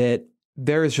 is that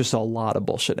there is just a lot of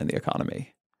bullshit in the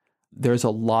economy. There's a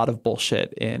lot of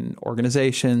bullshit in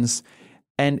organizations.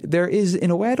 And there is,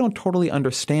 in a way I don't totally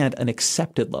understand, an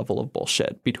accepted level of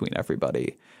bullshit between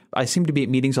everybody. I seem to be at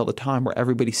meetings all the time where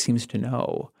everybody seems to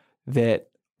know that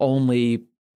only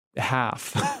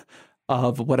half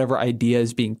of whatever idea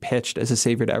is being pitched as a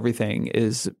savior to everything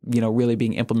is, really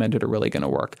being implemented or really going to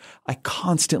work. I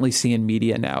constantly see in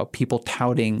media now people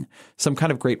touting some kind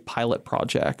of great pilot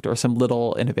project or some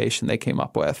little innovation they came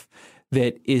up with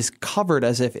that is covered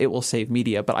as if it will save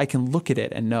media. But I can look at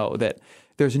it and know that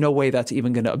there's no way that's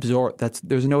even going to absorb.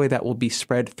 There's no way that will be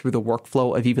spread through the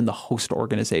workflow of even the host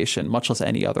organization, much less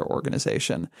any other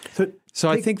organization. So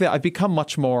I think that I've become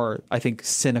much more,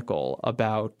 cynical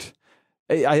about.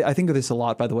 I think of this a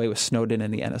lot, by the way, with Snowden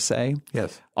and the NSA.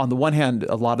 Yes. On the one hand,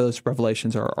 a lot of those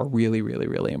revelations are really, really,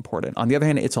 really important. On the other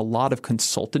hand, it's a lot of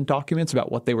consultant documents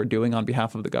about what they were doing on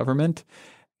behalf of the government.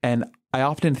 And I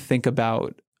often think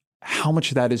about how much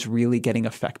of that is really getting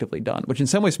effectively done, which in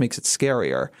some ways makes it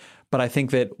scarier. But I think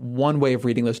that one way of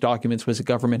reading those documents was the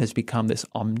government has become this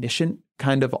omniscient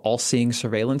kind of all-seeing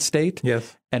surveillance state.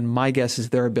 Yes. And my guess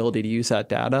is their ability to use that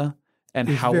data and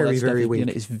how well that stuff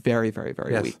is very, very,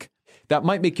 very weak. That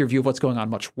might make your view of what's going on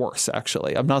much worse,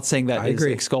 actually. I'm not saying that is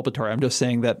exculpatory. I'm just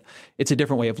saying that it's a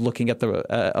different way of looking at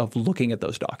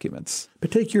those documents. But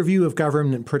take your view of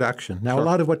government production. Now, a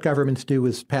lot of what governments do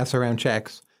is pass around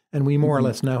checks, and we more or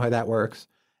less know how that works.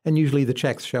 And usually the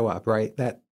checks show up, right?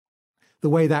 The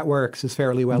way that works is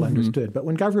fairly well understood. But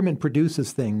when government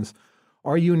produces things,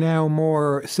 are you now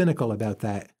more cynical about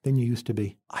that than you used to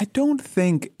be? I don't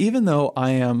think, even though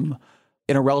I am,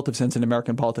 in a relative sense in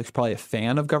American politics, probably a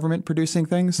fan of government producing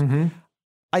things,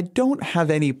 I don't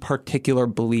have any particular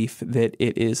belief that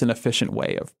it is an efficient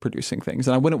way of producing things.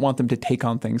 And I wouldn't want them to take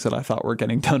on things that I thought were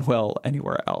getting done well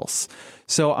anywhere else.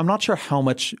 So I'm not sure how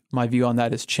much my view on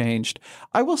that has changed.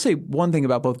 I will say one thing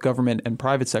about both government and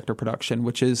private sector production,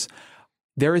 which is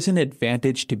there is an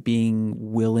advantage to being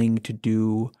willing to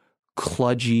do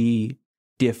kludgy,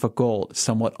 difficult,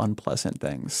 somewhat unpleasant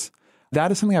things. That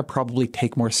is something I probably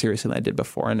take more seriously than I did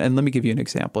before. And let me give you an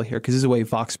example here, because this is a way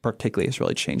Vox particularly has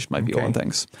really changed my view on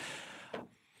things.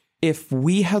 If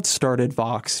we had started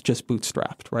Vox just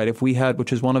bootstrapped, right? If we had,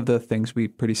 which is one of the things we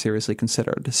pretty seriously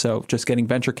considered, so just getting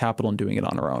venture capital and doing it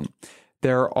on our own,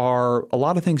 there are a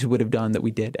lot of things we would have done that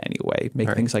we did anyway,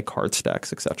 make things like card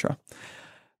stacks, et cetera.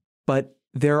 But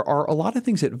there are a lot of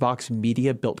things that Vox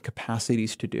Media built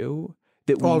capacities to do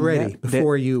that we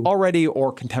already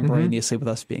or contemporaneously with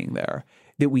us being there,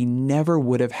 that we never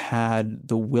would have had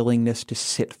the willingness to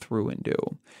sit through and do.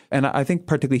 And I think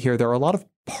particularly here, there are a lot of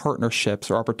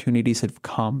partnerships or opportunities that have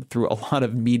come through a lot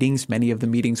of meetings, many of the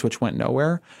meetings which went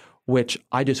nowhere, which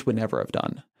I just would never have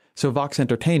done. So Vox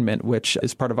Entertainment, which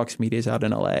is part of Vox Media, is out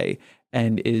in LA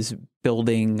and is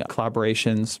building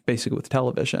collaborations basically with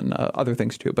television, other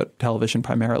things too, but television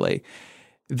primarily.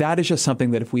 that is just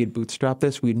something that if we had bootstrapped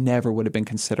this, we never would have been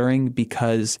considering,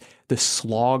 because the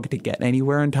slog to get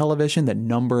anywhere in television, the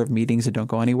number of meetings that don't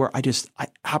go anywhere, I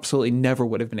absolutely never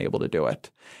would have been able to do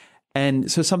it. And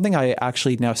so something I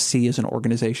actually now see as an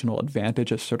organizational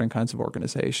advantage of certain kinds of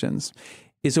organizations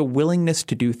is a willingness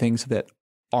to do things that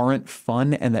aren't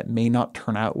fun and that may not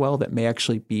turn out well, that may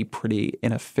actually be pretty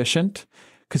inefficient.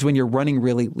 Because when you're running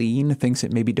really lean, things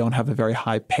that maybe don't have a very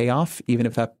high payoff, even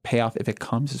if that payoff, if it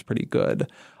comes, is pretty good,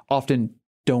 often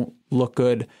don't look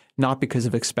good, not because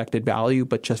of expected value,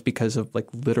 but just because of like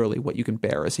literally what you can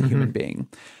bear as a human being.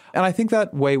 And I think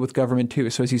that way with government too.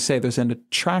 So as you say, there's an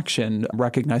attraction,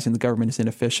 recognizing the government is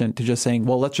inefficient, to just saying,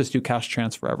 well, let's just do cash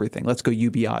transfer everything. Let's go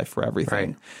UBI for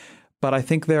everything. Right. But I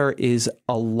think there is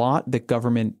a lot that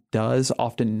government does,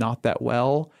 often not that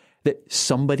well, that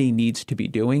somebody needs to be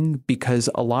doing, because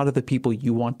a lot of the people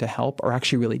you want to help are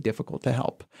actually really difficult to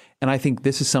help. And I think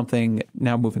this is something,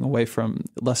 now moving away from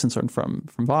lessons learned from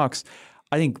Vox,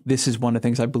 I think this is one of the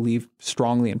things I believe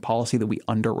strongly in policy that we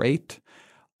underrate.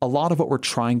 A lot of what we're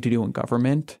trying to do in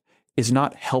government is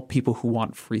not help people who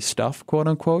want free stuff, quote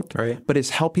unquote, right, but is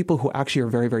help people who actually are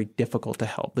very, very difficult to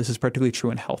help. This is particularly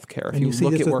true in healthcare. And you see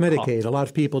this with Medicaid. A lot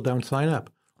of people don't sign up.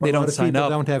 They don't sign up. A lot of people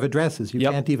don't have addresses. You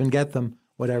can't even get them.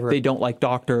 Whatever. They don't like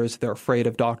doctors. They're afraid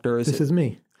of doctors. This is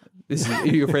me. Are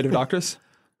you afraid of doctors?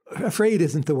 Afraid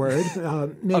isn't the word.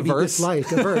 Maybe averse?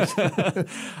 Dislike, averse.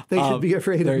 They should be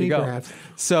afraid of me, perhaps.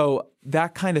 So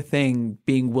that kind of thing,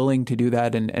 being willing to do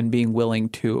that and being willing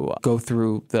to go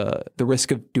through the risk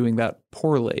of doing that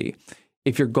poorly,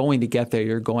 if you're going to get there,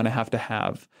 you're going to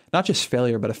have not just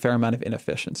failure, but a fair amount of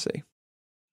inefficiency.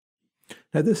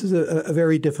 Now, this is a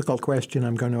very difficult question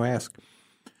I'm going to ask.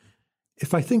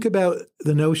 If I think about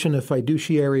the notion of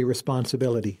fiduciary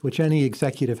responsibility, which any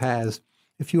executive has,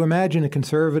 if you imagine a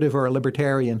conservative or a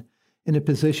libertarian in a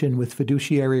position with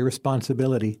fiduciary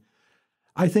responsibility,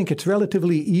 I think it's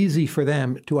relatively easy for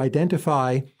them to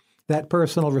identify that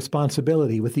personal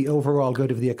responsibility with the overall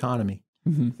good of the economy.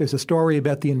 Mm-hmm. There's a story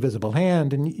about the invisible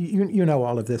hand, and you know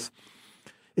all of this.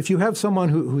 If you have someone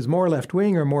who's more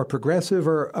left-wing or more progressive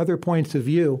or other points of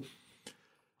view,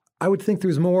 I would think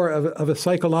there's more of a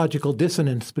psychological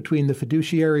dissonance between the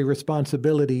fiduciary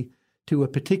responsibility to a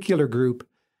particular group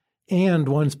and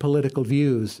one's political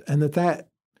views, and that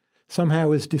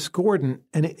somehow is discordant.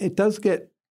 And it does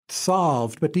get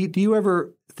solved. But do you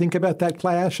ever think about that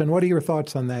clash? And what are your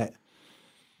thoughts on that?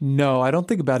 No, I don't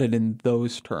think about it in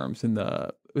those terms.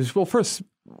 Well, first,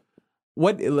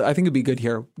 what I think would be good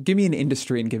here, give me an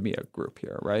industry and give me a group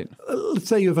here, right? Let's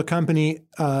say you have a company.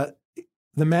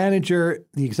 The manager,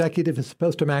 the executive, is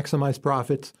supposed to maximize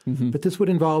profits, but this would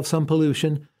involve some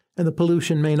pollution, and the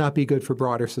pollution may not be good for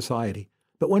broader society.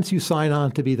 But once you sign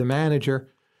on to be the manager,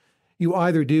 you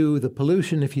either do the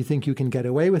pollution if you think you can get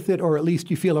away with it, or at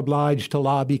least you feel obliged to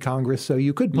lobby Congress so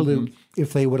you could pollute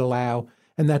if they would allow,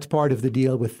 and that's part of the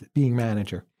deal with being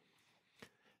manager.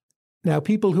 Now,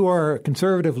 people who are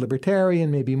conservative,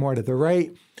 libertarian, maybe more to the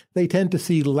right, they tend to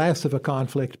see less of a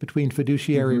conflict between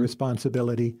fiduciary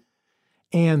responsibility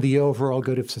and the overall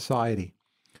good of society.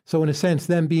 So in a sense,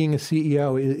 them being a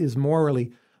CEO is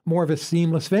morally more of a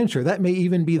seamless venture. That may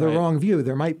even be the wrong view.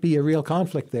 There might be a real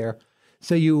conflict there.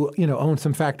 Say you own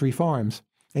some factory farms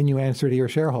and you answer to your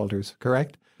shareholders,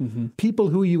 correct? Mm-hmm. People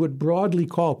who you would broadly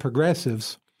call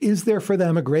progressives, is there for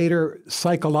them a greater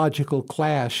psychological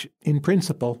clash in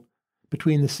principle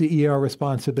between the CEO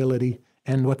responsibility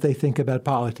and what they think about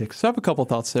politics? So I have a couple of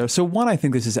thoughts there. So one, I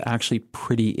think this is actually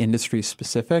pretty industry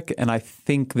specific, and I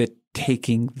think that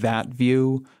taking that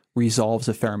view resolves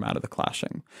a fair amount of the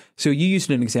clashing. So you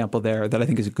used an example there that I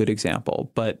think is a good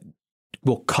example, but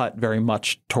will cut very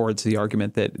much towards the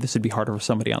argument that this would be harder for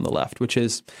somebody on the left, which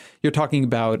is you're talking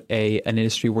about an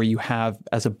industry where you have,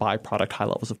 as a byproduct, high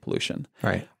levels of pollution.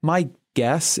 Right. My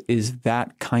guess is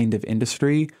that kind of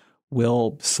industry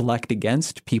will select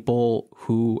against people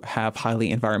who have highly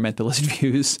environmentalist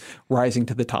views rising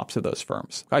to the tops of those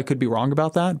firms. I could be wrong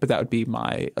about that, but that would be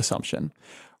my assumption.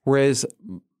 Whereas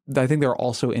I think there are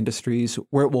also industries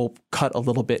where it will cut a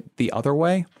little bit the other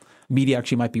way. Media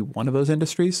actually might be one of those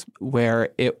industries where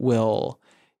it will,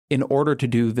 in order to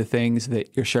do the things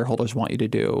that your shareholders want you to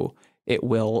do, it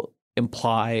will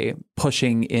imply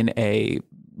pushing in a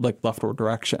leftward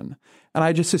direction. And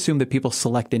I just assume that people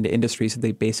select into industries that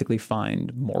they basically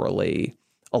find morally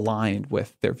aligned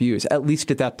with their views, at least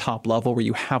at that top level where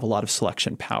you have a lot of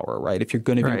selection power, right? If you're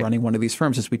going to be running one of these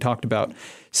firms, as we talked about,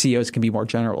 CEOs can be more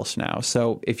generalists now.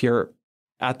 So if you're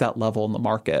at that level in the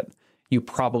market, you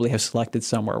probably have selected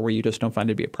somewhere where you just don't find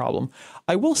it to be a problem.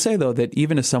 I will say, though, that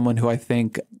even as someone who I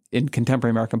think in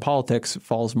contemporary American politics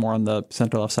falls more on the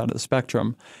center-left side of the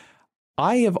spectrum,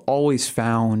 I have always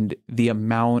found the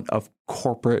amount of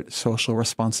corporate social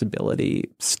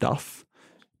responsibility stuff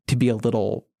to be a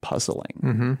little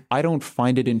puzzling. I don't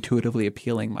find it intuitively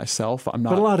appealing myself. I'm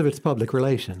not. But a lot of it's public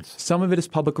relations. Some of it is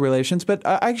public relations, but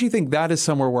I actually think that is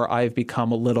somewhere where I've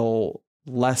become a little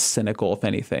less cynical, if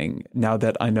anything, now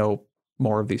that I know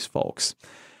more of these folks.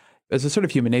 As a sort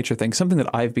of human nature thing, something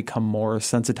that I've become more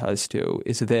sensitized to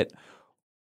is that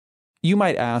you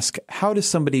might ask, how does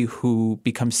somebody who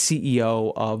becomes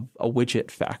CEO of a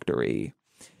widget factory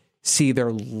see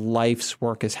their life's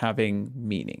work as having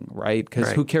meaning, right?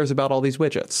 Because who cares about all these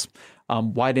widgets?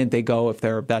 Why didn't they go, if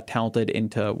they're that talented,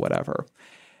 into whatever?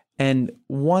 And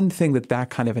one thing that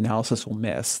kind of analysis will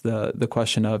miss, the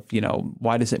question of,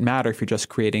 why does it matter if you're just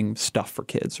creating stuff for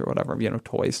kids or whatever,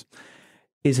 toys,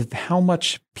 is how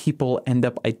much people end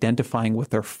up identifying with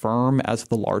their firm as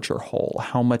the larger whole,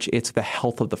 how much it's the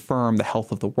health of the firm, the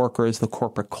health of the workers, the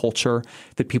corporate culture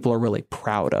that people are really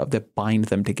proud of, that bind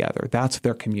them together. That's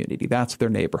their community. That's their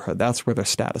neighborhood. That's where their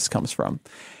status comes from.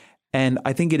 And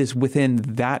I think it is within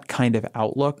that kind of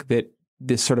outlook that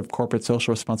this sort of corporate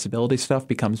social responsibility stuff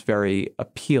becomes very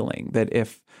appealing, that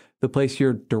if the place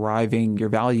you're deriving your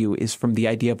value is from the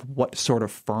idea of what sort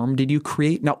of firm did you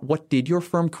create, not what did your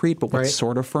firm create, but what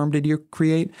sort of firm did you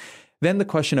create, then the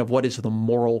question of what is the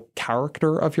moral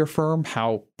character of your firm,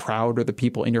 how proud are the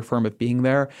people in your firm of being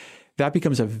there, that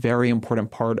becomes a very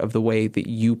important part of the way that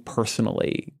you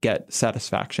personally get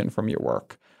satisfaction from your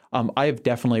work. I have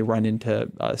definitely run into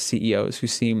CEOs who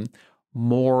seem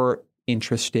more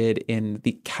interested in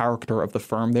the character of the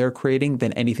firm they're creating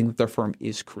than anything that their firm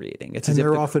is creating. It's and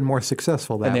they're often more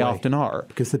successful that way. And they often are.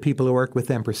 Because the people who work with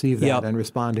them perceive that and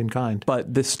respond in kind.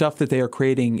 But the stuff that they are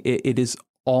creating, it is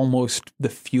almost the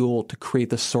fuel to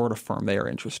create the sort of firm they are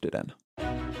interested in.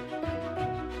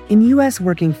 In U.S.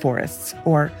 working forests,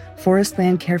 or forest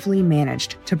land carefully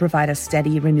managed to provide a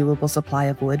steady, renewable supply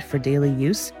of wood for daily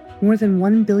use, more than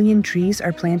 1 billion trees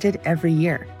are planted every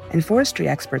year, and forestry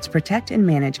experts protect and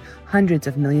manage hundreds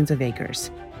of millions of acres.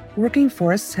 Working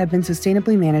forests have been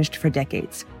sustainably managed for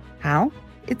decades. How?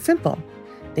 It's simple.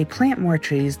 They plant more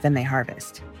trees than they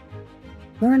harvest.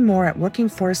 Learn more at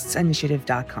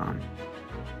workingforestsinitiative.com.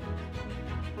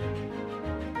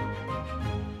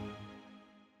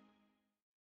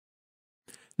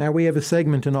 Now, we have a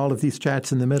segment in all of these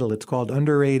chats in the middle. It's called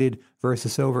Underrated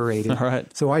versus Overrated. All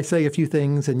right. So I say a few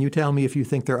things, and you tell me if you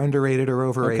think they're underrated or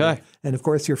overrated. Okay. And, of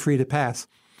course, you're free to pass.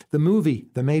 The movie,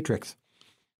 The Matrix,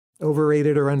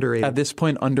 overrated or underrated? At this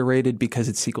point, underrated because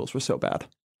its sequels were so bad.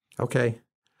 Okay.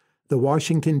 The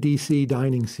Washington, D.C.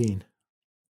 dining scene.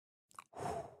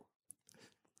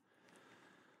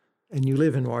 And you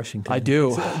live in Washington. I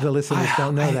do. So the listeners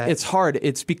don't know that. It's hard.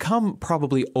 It's become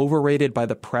probably overrated by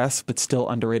the press, but still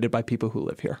underrated by people who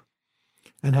live here.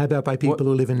 And how about by people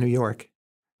who live in New York?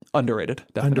 Underrated,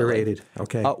 definitely. Underrated,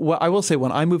 okay. Well, I will say,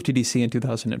 when I moved to D.C. in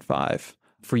 2005,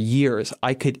 for years,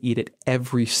 I could eat at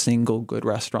every single good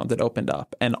restaurant that opened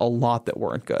up, and a lot that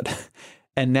weren't good.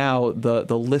 And now the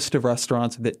list of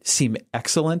restaurants that seem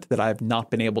excellent that I have not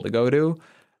been able to go to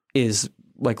is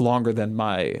like longer than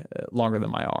my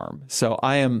arm. So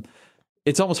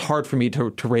it's almost hard for me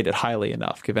to rate it highly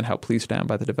enough, given how pleased I am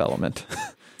by the development.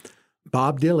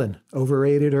 Bob Dylan,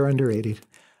 overrated or underrated?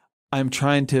 I'm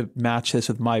trying to match this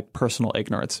with my personal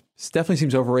ignorance. This definitely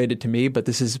seems overrated to me, but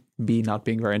this is me not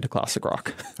being very into classic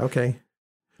rock. Okay.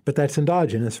 But that's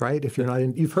endogenous, right? If you're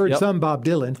not you've heard some Bob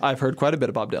Dylan. I've heard quite a bit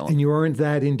of Bob Dylan. And you weren't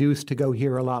that induced to go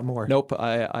hear a lot more. Nope.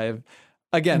 I've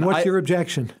again. And what's your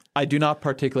objection? I do not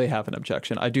particularly have an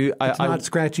objection. It's not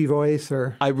scratchy voice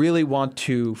or... I really want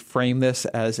to frame this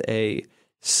as a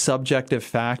subjective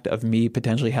fact of me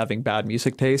potentially having bad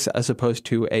music taste as opposed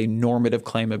to a normative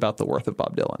claim about the worth of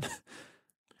Bob Dylan.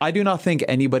 I do not think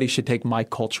anybody should take my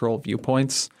cultural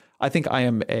viewpoints. I think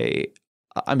I'm a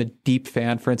deep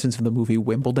fan, for instance, of the movie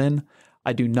Wimbledon.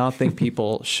 I do not think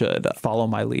people should follow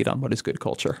my lead on what is good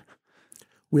culture.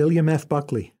 William F.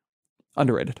 Buckley.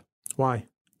 Underrated. Why?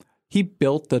 He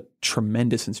built a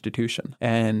tremendous institution.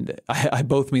 And I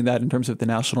both mean that in terms of the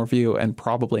National Review and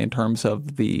probably in terms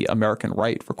of the American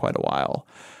right for quite a while.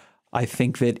 I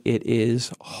think that it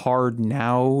is hard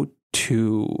now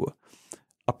to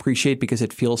appreciate because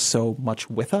it feels so much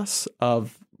with us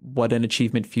of what an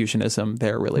achievement fusionism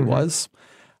there really was.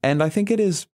 And I think it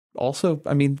is also,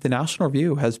 the National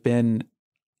Review has been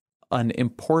an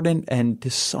important and to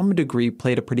some degree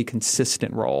played a pretty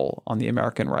consistent role on the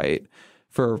American right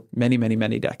for many, many,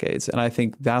 many decades. And I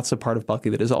think that's a part of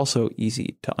Buckley that is also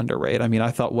easy to underrate.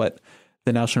 I thought what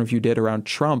the National Review did around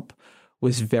Trump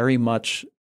was very much,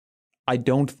 I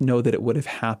don't know that it would have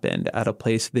happened at a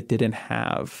place that didn't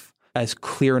have as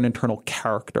clear an internal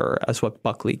character as what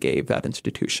Buckley gave that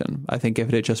institution. I think if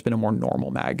it had just been a more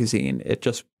normal magazine, it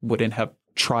just wouldn't have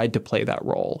tried to play that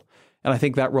role. And I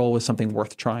think that role was something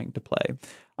worth trying to play.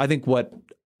 I think what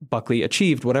Buckley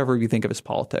achieved, whatever you think of his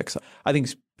politics, I think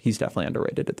he's definitely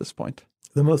underrated at this point.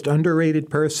 The most underrated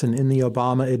person in the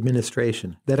Obama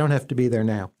administration. They don't have to be there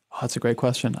now. Oh, that's a great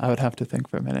question. I would have to think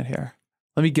for a minute here.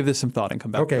 Let me give this some thought and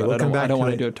come back to it. We'll come back I don't to want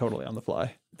to it. do it totally on the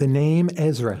fly. The name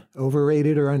Ezra,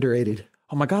 overrated or underrated?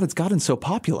 Oh my God, it's gotten so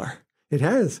popular. It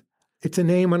has. It's a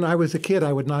name when I was a kid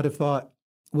I would not have thought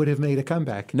would have made a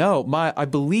comeback. No, I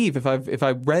believe if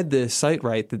I read the site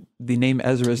right, that the name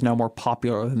Ezra is now more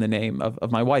popular than the name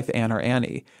of my wife, Anne or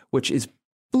Annie, which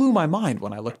blew my mind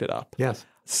when I looked it up. Yes.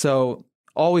 So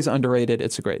always underrated.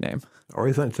 It's a great name.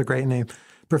 It's a great name.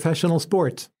 Professional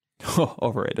sports.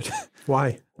 Overrated.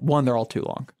 Why? One, they're all too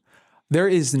long. There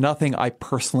is nothing I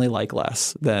personally like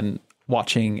less than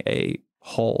watching a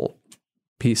whole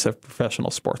piece of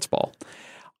professional sports ball.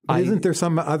 Isn't there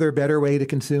some other better way to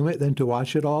consume it than to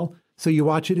watch it all? So you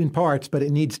watch it in parts, but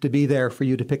it needs to be there for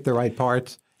you to pick the right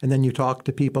parts. And then you talk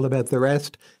to people about the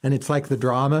rest. And it's like the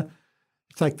drama.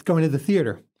 It's like going to the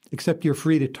theater, except you're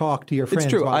free to talk to your friends.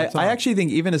 It's true. I actually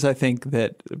think, even as I think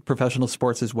that professional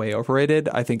sports is way overrated,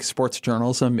 I think sports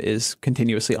journalism is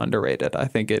continuously underrated. I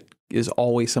think it is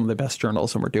always some of the best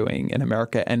journalism we're doing in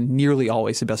America, and nearly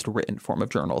always the best written form of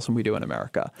journalism we do in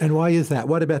America. And why is that?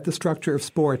 What about the structure of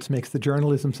sports makes the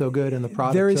journalism so good and the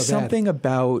product There is so bad? something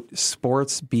about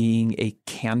sports being a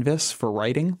canvas for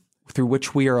writing, through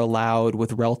which we are allowed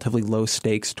with relatively low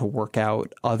stakes to work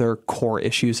out other core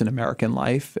issues in American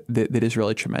life that is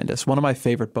really tremendous. One of my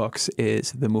favorite books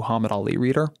is The Muhammad Ali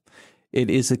Reader. It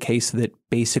is the case that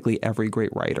basically every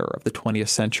great writer of the 20th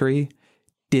century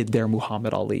did their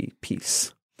Muhammad Ali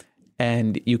piece.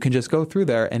 And you can just go through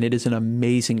there, and it is an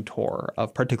amazing tour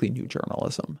of particularly new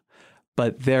journalism.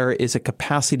 But there is a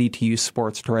capacity to use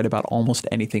sports to write about almost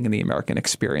anything in the American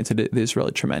experience. It is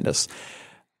really tremendous.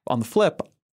 On the flip,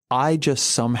 I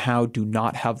just somehow do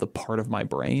not have the part of my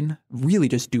brain, really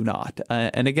just do not.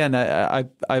 And again, I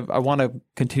want to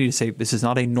continue to say this is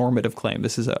not a normative claim.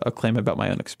 This is a claim about my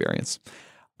own experience.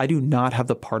 I do not have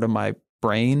the part of my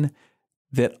brain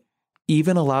that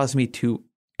even allows me to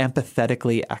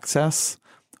empathetically access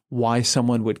why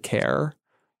someone would care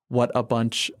what a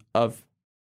bunch of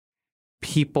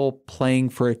people playing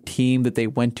for a team that they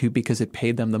went to because it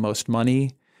paid them the most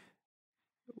money.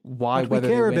 Why? But we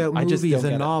care about movies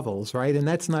and novels, right? And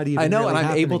that's not even. I know, really and I'm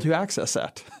happening. able to access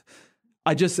that.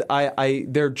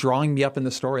 They're drawing me up in the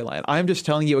storyline. I'm just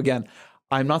telling you again.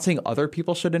 I'm not saying other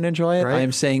people shouldn't enjoy it. Right. I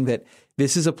am saying that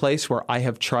this is a place where I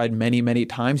have tried many, many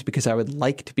times because I would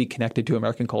like to be connected to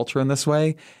American culture in this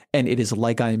way, and it is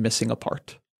like I'm missing a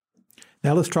part.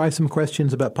 Now let's try some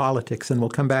questions about politics, and we'll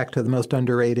come back to the most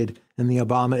underrated in the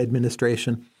Obama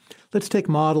administration. Let's take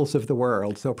models of the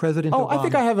world. So President Obama. I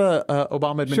think I have a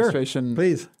Obama administration. Sure,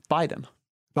 please. Biden.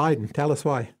 Tell us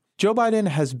why. Joe Biden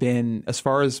has been, as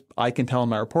far as I can tell in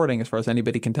my reporting, as far as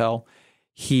anybody can tell,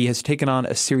 he has taken on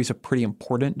a series of pretty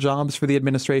important jobs for the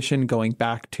administration, going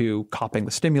back to copping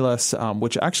the stimulus,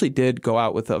 which actually did go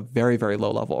out with a very, very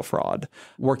low level of fraud.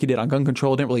 Work he did on gun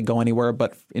control didn't really go anywhere,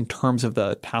 but in terms of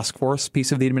the task force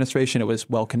piece of the administration, it was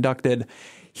well conducted.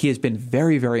 He has been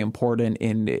very, very important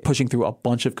in pushing through a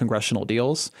bunch of congressional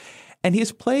deals. And he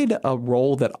has played a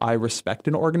role that I respect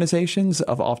in organizations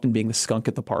of often being the skunk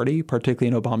at the party,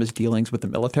 particularly in Obama's dealings with the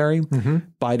military. Mm-hmm.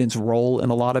 Biden's role in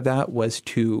a lot of that was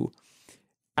to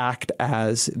act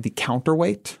as the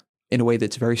counterweight in a way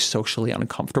that's very socially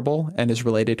uncomfortable and is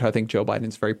related to, I think, Joe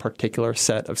Biden's very particular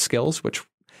set of skills, which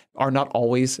are not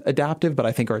always adaptive, but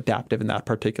I think are adaptive in that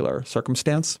particular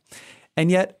circumstance.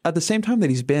 And yet, at the same time that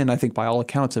he's been, I think, by all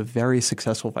accounts, a very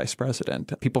successful vice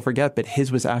president. People forget, but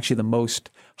his was actually the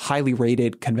most highly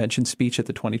rated convention speech at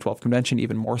the 2012 convention,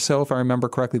 even more so, if I remember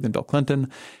correctly, than Bill Clinton.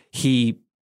 He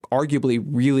arguably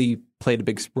really played a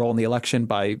big role in the election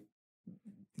by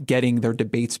getting their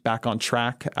debates back on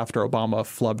track after Obama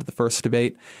flubbed the first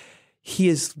debate. He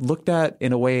is looked at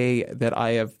in a way that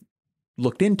I have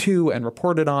looked into and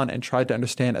reported on and tried to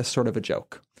understand as sort of a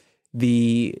joke.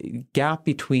 The gap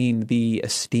between the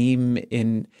esteem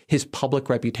in his public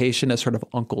reputation as sort of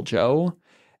Uncle Joe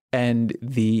and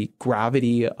the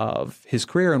gravity of his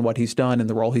career and what he's done and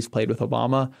the role he's played with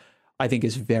Obama, I think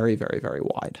is very, very, very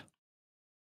wide.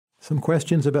 Some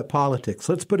questions about politics.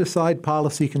 Let's put aside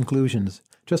policy conclusions,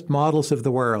 just models of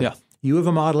the world. Yeah. You have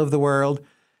a model of the world,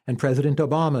 and President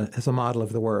Obama has a model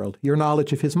of the world. Your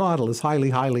knowledge of his model is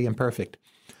highly, highly imperfect.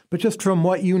 But just from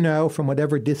what you know, from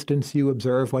whatever distance you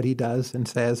observe what he does and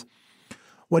says,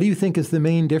 what do you think is the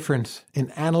main difference in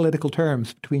analytical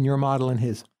terms between your model and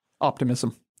his?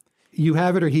 Optimism. You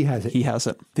have it or he has it? He has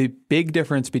it. The big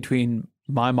difference between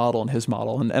my model and his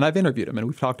model, and I've interviewed him and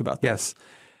we've talked about this. Yes.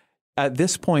 At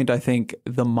this point, I think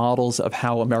the models of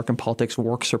how American politics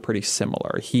works are pretty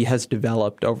similar. He has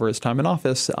developed over his time in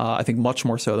office, I think much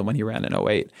more so than when he ran in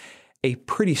 2008, a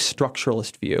pretty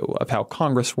structuralist view of how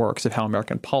Congress works, of how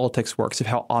American politics works, of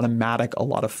how automatic a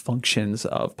lot of functions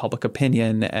of public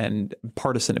opinion and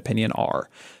partisan opinion are.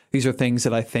 These are things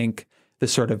that I think the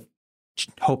sort of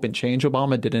hope and change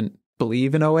Obama didn't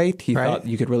believe in 2008. He thought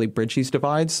you could really bridge these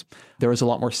divides. There was a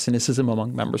lot more cynicism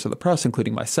among members of the press,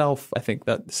 including myself. I think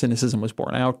that cynicism was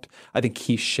borne out. I think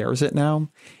he shares it now.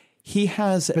 He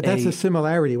has But that's a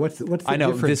similarity. What's the I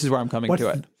know, difference? this is where I'm coming to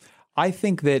it. I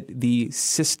think that the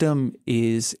system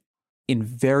is in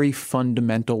very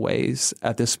fundamental ways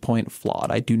at this point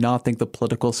flawed. I do not think the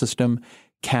political system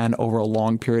can, over a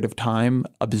long period of time,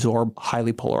 absorb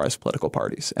highly polarized political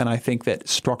parties. And I think that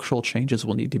structural changes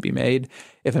will need to be made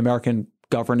if American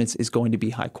governance is going to be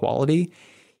high quality.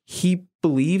 He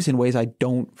believes in ways I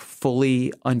don't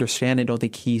fully understand and don't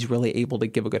think he's really able to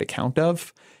give a good account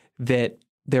of, that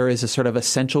there is a sort of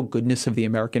essential goodness of the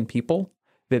American people,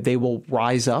 that they will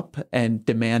rise up and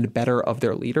demand better of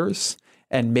their leaders.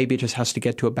 And maybe it just has to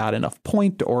get to a bad enough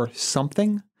point or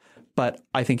something. But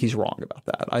I think he's wrong about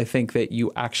that. I think that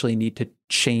you actually need to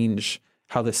change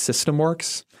how the system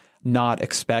works, not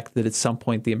expect that at some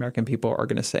point the American people are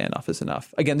going to say enough is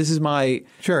enough. Again, this is my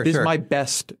is my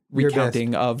best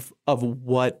recounting of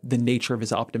what the nature of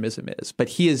his optimism is. But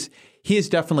he is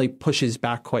definitely pushes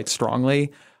back quite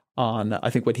strongly on, I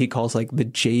think, what he calls like the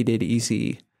jaded,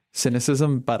 easy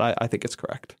cynicism. But I think it's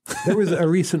correct. There was a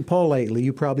recent poll lately,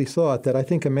 you probably saw it, that I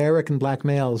think American black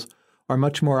males are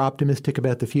much more optimistic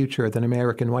about the future than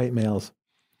American white males.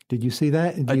 Did you see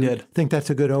that? I did. Think that's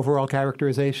a good overall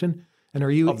characterization? And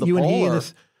are you of the you poll, and he in or?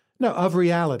 this? No, of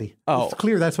reality. Oh. It's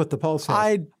clear that's what the poll says.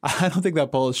 I don't think that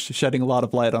poll is shedding a lot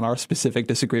of light on our specific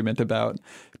disagreement about,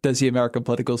 does the American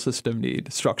political system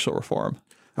need structural reform?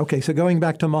 Okay, so going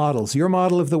back to models, your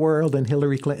model of the world and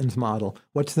Hillary Clinton's model,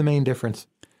 what's the main difference?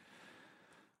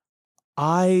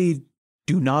 I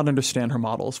do not understand her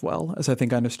model as well as I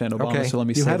think I understand Obama. Okay. So let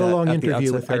me you say had that a long at interview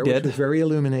the with outset. her, I did. which was very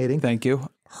illuminating. Thank you.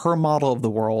 Her model of the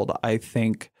world, I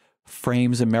think,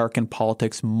 frames American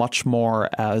politics much more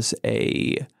as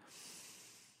a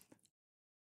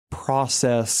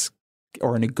process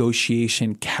or a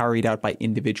negotiation carried out by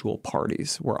individual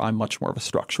parties, where I'm much more of a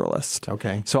structuralist.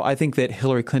 Okay. So I think that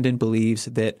Hillary Clinton believes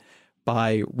that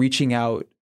by reaching out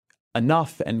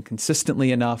enough and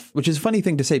consistently enough, which is a funny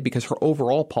thing to say because her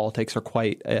overall politics are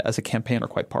quite, as a campaign, are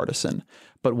quite partisan.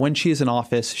 But when she is in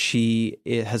office, she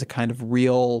has a kind of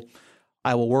real,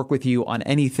 I will work with you on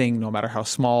anything, no matter how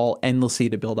small, endlessly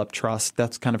to build up trust.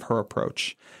 That's kind of her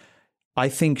approach. I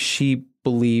think she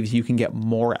believes you can get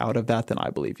more out of that than I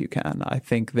believe you can. I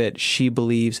think that she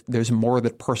believes there's more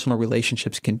that personal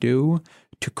relationships can do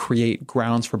to create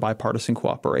grounds for bipartisan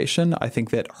cooperation. I think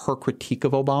that her critique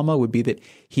of Obama would be that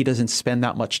he doesn't spend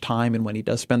that much time, and when he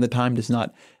does spend the time, does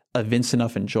not evince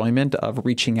enough enjoyment of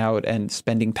reaching out and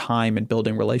spending time and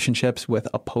building relationships with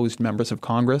opposed members of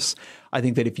Congress. I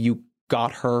think that if you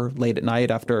got her late at night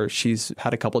after she's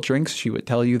had a couple drinks, she would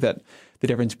tell you that the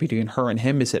difference between her and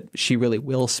him is that she really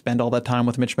will spend all that time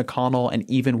with Mitch McConnell. And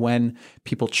even when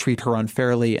people treat her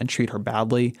unfairly and treat her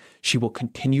badly, she will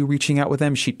continue reaching out with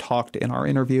them. She talked in our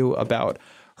interview about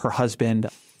her husband,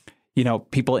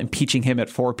 people impeaching him at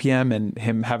 4 p.m. and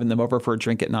him having them over for a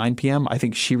drink at 9 p.m. I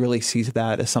think she really sees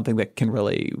that as something that can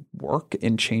really work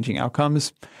in changing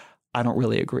outcomes. I don't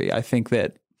really agree. I think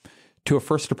that to a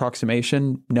first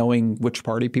approximation, knowing which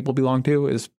party people belong to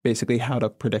is basically how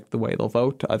to predict the way they'll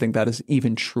vote. I think that is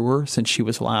even truer since she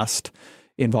was last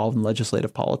involved in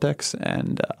legislative politics.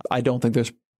 And I don't think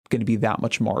there's going to be that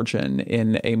much margin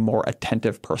in a more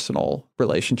attentive personal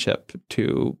relationship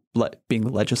to being the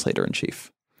legislator in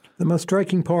chief. The most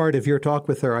striking part of your talk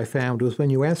with her, I found, was when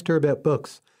you asked her about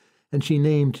books, and she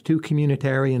named 2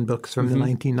 communitarian books from the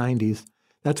 1990s.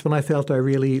 That's when I felt I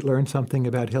really learned something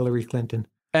about Hillary Clinton.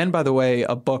 And by the way,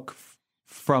 a book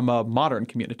from a modern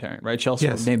communitarian, right? She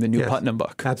also named the new Putnam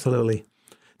book. Absolutely.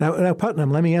 Now,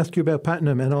 Putnam, let me ask you about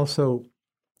Putnam and also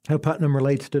how Putnam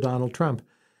relates to Donald Trump.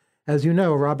 As you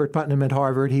know, Robert Putnam at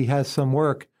Harvard, he has some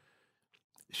work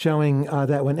showing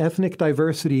that when ethnic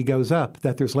diversity goes up,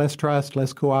 that there's less trust,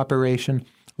 less cooperation,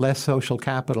 less social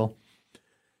capital.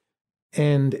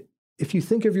 And if you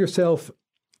think of yourself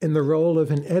in the role of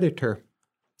an editor,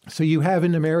 so you have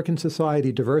in American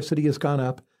society, diversity has gone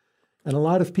up, and a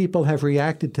lot of people have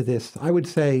reacted to this, I would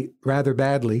say, rather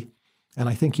badly, and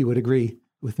I think you would agree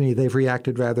with me, they've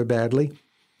reacted rather badly.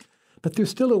 But there's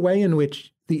still a way in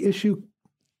which the issue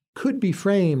could be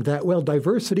framed that, well,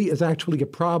 diversity is actually a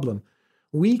problem.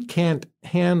 We can't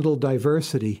handle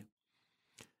diversity.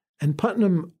 And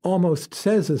Putnam almost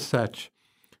says as such.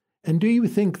 And do you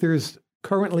think there's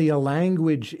currently a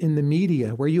language in the media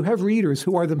where you have readers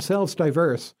who are themselves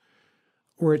diverse,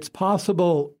 where it's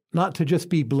possible not to just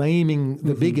be blaming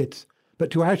the bigots,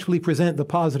 but to actually present the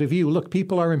positive view? Look,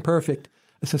 people are imperfect.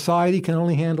 A society can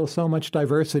only handle so much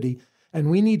diversity, and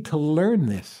we need to learn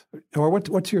this. Or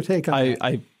what's your take on that?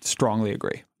 I strongly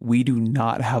agree. We do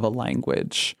not have a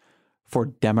language for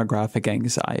demographic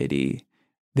anxiety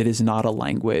that is not a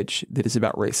language that is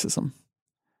about racism.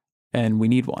 And we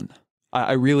need one.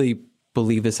 I really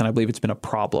believe this, and I believe it's been a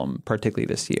problem, particularly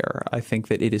this year. I think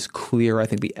that it is clear. I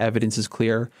think the evidence is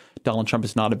clear. Donald Trump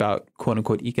is not about, quote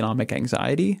unquote, economic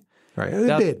anxiety. Right,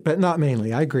 a bit, but not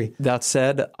mainly. I agree. That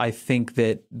said, I think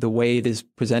that the way it is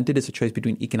presented is a choice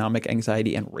between economic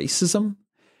anxiety and racism.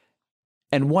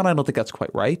 And one, I don't think that's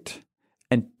quite right.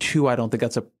 And two, I don't think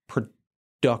that's a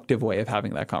productive way of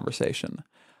having that conversation.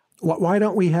 Why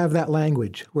don't we have that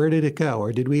language? Where did it go?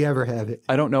 Or did we ever have it?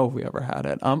 I don't know if we ever had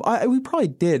it. We probably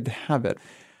did have it.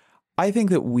 I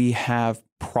think that we have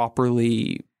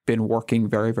properly been working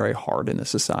very, very hard in the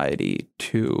society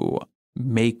to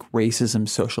make racism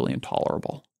socially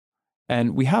intolerable.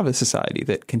 And we have a society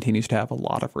that continues to have a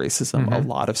lot of racism, a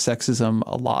lot of sexism,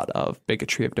 a lot of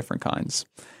bigotry of different kinds.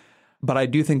 But I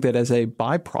do think that as a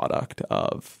byproduct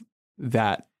of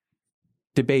that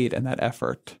debate and that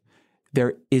effort,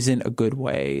 there isn't a good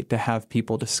way to have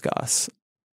people discuss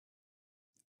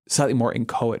slightly more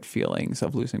inchoate feelings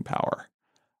of losing power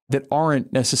that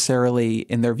aren't necessarily,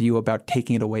 in their view, about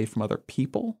taking it away from other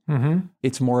people.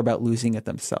 It's more about losing it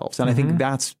themselves. And I think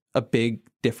that's a big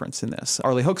difference in this.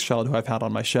 Arlie Hochschild, who I've had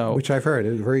on my show. Which I've heard.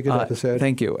 It was a very good episode.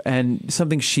 Thank you. And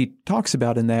something she talks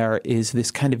about in there is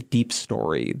this kind of deep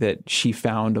story that she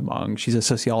found she's a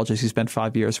sociologist who spent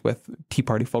 5 years with Tea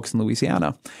Party folks in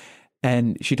Louisiana.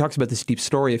 And she talks about this deep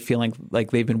story of feeling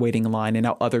like they've been waiting in line and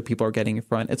now other people are getting in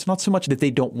front. It's not so much that they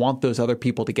don't want those other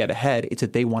people to get ahead. It's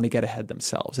that they want to get ahead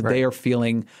themselves. And they are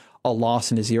feeling a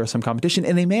loss in a zero-sum competition.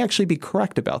 And they may actually be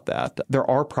correct about that. There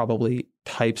are probably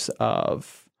types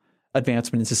of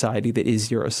advancement in society that is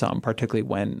zero-sum, particularly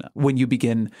when you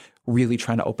begin really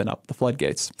trying to open up the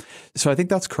floodgates. So I think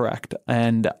that's correct.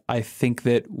 And I think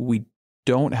that we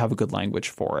don't have a good language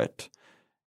for it.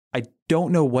 I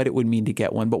don't know what it would mean to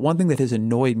get one, but one thing that has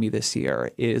annoyed me this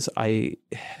year is I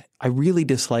really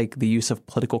dislike the use of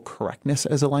political correctness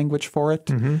as a language for it.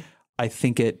 I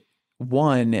think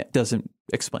one, doesn't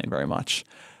explain very much.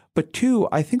 But two,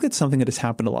 I think that something that has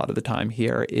happened a lot of the time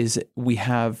here is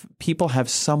people have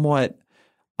somewhat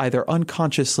either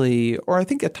unconsciously or I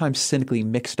think at times cynically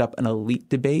mixed up an elite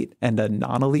debate and a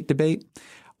non-elite debate.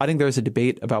 I think there's a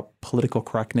debate about political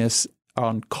correctness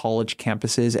on college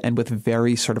campuses and with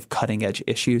very sort of cutting edge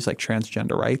issues like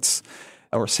transgender rights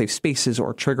or safe spaces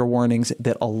or trigger warnings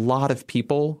that a lot of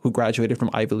people who graduated from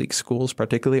Ivy League schools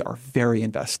particularly are very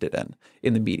invested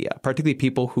in the media, particularly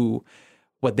people who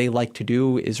what they like to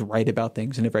do is write about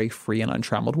things in a very free and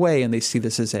untrammeled way. And they see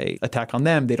this as an attack on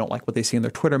them. They don't like what they see in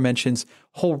their Twitter mentions,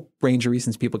 whole range of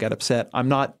reasons people get upset. I'm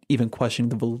not even questioning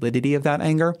the validity of that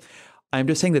anger. I'm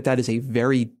just saying that is a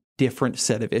very different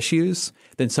set of issues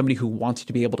than somebody who wants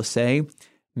to be able to say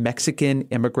Mexican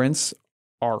immigrants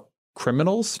are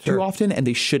criminals too often and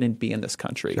they shouldn't be in this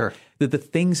country. That the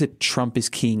things that Trump is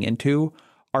keying into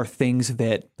are things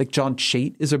that, like John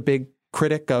Chait is a big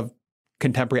critic of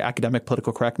contemporary academic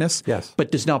political correctness,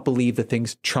 but does not believe the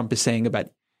things Trump is saying about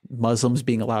Muslims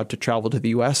being allowed to travel to the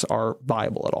U.S. are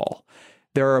viable at all.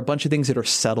 There are a bunch of things that are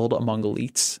settled among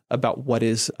elites about what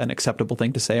is an acceptable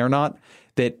thing to say or not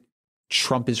that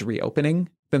Trump is reopening.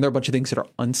 Then there are a bunch of things that are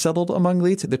unsettled among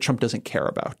elites that Trump doesn't care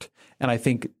about. And I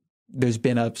think there's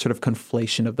been a sort of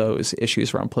conflation of those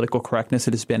issues around political correctness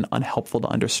that has been unhelpful to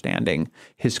understanding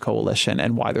his coalition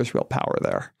and why there's real power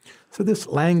there. So this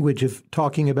language of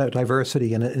talking about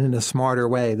diversity in a smarter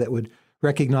way that would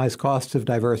recognize costs of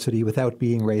diversity without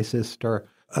being racist or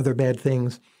other bad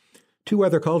things. Two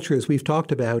other cultures we've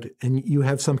talked about and you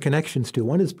have some connections to.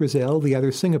 One is Brazil, the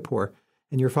other Singapore.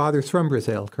 And your father's from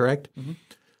Brazil, correct?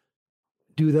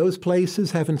 Do those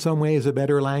places have in some ways a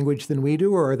better language than we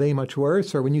do, or are they much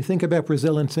worse? Or when you think about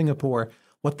Brazil and Singapore,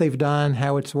 what they've done,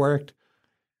 how it's worked,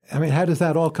 I mean, how does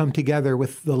that all come together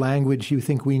with the language you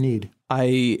think we need?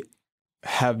 I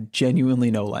have genuinely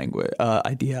no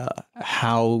idea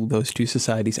how those two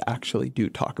societies actually do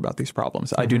talk about these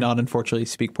problems. I do not, unfortunately,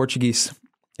 speak Portuguese.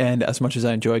 And as much as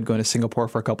I enjoyed going to Singapore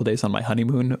for a couple of days on my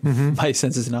honeymoon, my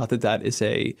sense is not that is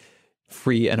a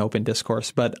free and open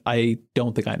discourse, but I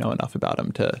don't think I know enough about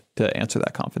him to answer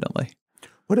that confidently.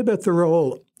 What about the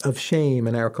role of shame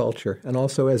in our culture, and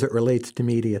also as it relates to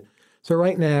media. So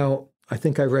right now, I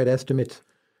think I've read estimates,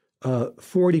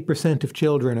 40% of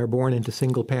children are born into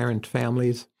single-parent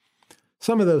families.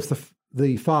 Some of those,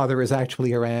 the father is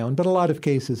actually around, but a lot of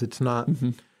cases it's not.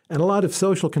 Mm-hmm. And a lot of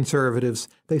social conservatives,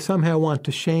 they somehow want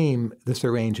to shame this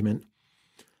arrangement.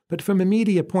 But from a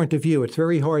media point of view, it's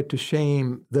very hard to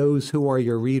shame those who are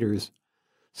your readers.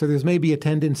 So there's maybe a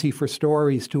tendency for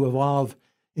stories to evolve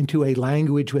into a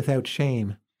language without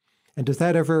shame. And does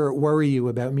that ever worry you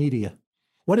about media?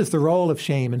 What is the role of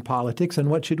shame in politics, and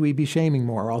what should we be shaming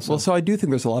more also? Well, so I do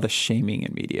think there's a lot of shaming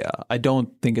in media. I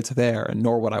don't think it's there, and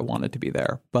nor would I want it to be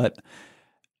there. But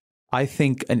I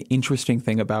think an interesting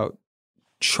thing about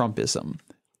Trumpism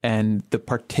and the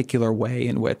particular way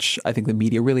in which I think the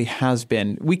media really has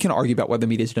been, we can argue about whether the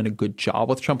media has done a good job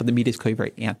with Trump, but the media is clearly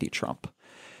very anti-Trump.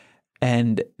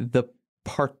 And the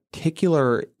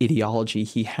particular ideology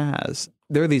he has,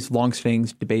 there are these long-standing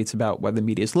debates about whether the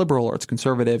media is liberal or it's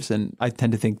conservatives, and I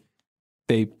tend to think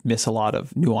they miss a lot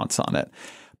of nuance on it.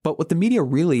 But what the media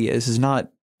really is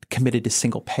not committed to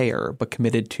single payer, but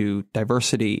committed to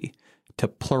diversity, to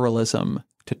pluralism,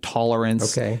 to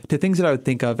tolerance, to things that I would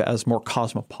think of as more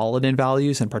cosmopolitan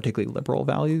values and particularly liberal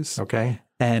values.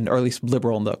 And or at least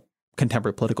liberal in the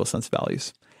contemporary political sense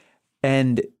values.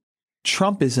 And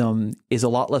Trumpism is a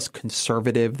lot less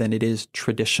conservative than it is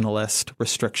traditionalist,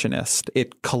 restrictionist.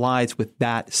 It collides with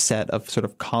that set of sort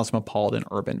of cosmopolitan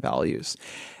urban values.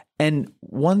 And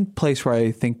one place where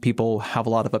I think people have a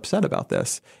lot of upset about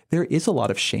this, there is a lot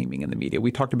of shaming in the media.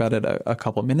 We talked about it a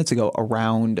couple of minutes ago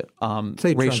around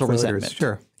racial resentment.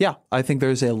 Sure. Yeah, I think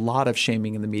there's a lot of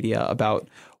shaming in the media about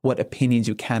what opinions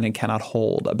you can and cannot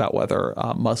hold about whether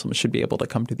Muslims should be able to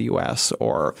come to the U.S.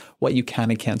 or what you can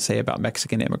and can't say about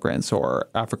Mexican immigrants or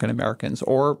African Americans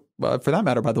or, for that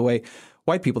matter, by the way,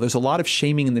 white people. There's a lot of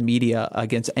shaming in the media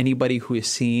against anybody who is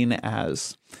seen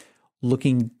as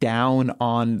looking down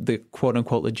on the quote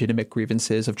unquote legitimate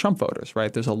grievances of Trump voters,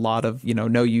 right? There's a lot of, you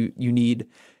need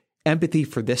empathy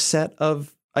for this set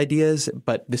of ideas,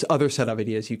 but this other set of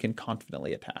ideas you can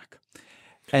confidently attack.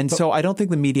 And so I don't think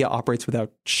the media operates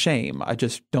without shame. I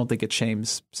just don't think it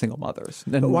shames single mothers.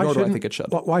 And nor do I think it should.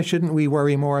 Why shouldn't we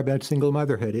worry more about single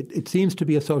motherhood? It seems to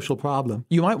be a social problem.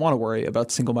 You might want to worry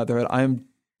about single motherhood.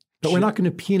 But we're not going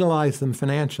to penalize them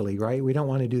financially, right? We don't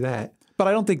want to do that. But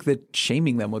I don't think that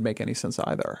shaming them would make any sense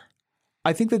either.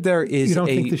 I think that there is You don't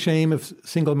think the shame of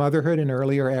single motherhood in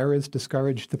earlier eras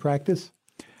discouraged the practice?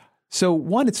 So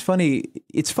one, it's funny.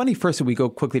 It's funny first that we go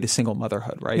quickly to single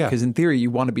motherhood, right? Because in theory,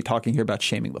 you want to be talking here about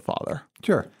shaming the father.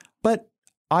 Sure. But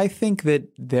I think that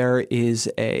there is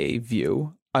a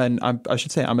view, and I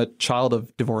should say I'm a child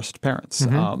of divorced parents.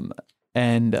 Mm-hmm.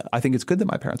 And I think it's good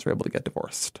that my parents were able to get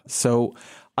divorced. So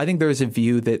I think there is a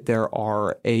view that there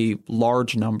are a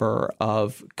large number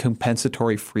of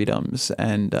compensatory freedoms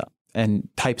and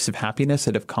types of happiness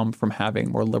that have come from having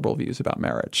more liberal views about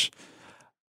marriage.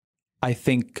 I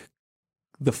think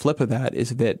the flip of that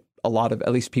is that a lot of,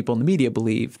 at least people in the media,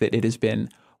 believe that it has been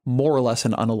more or less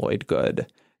an unalloyed good,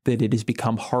 that it has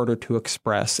become harder to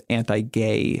express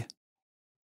anti-gay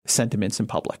sentiments in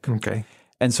public. Okay.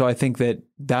 And so I think that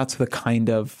that's the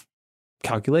kind of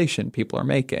calculation people are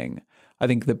making. I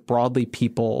think that broadly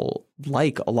people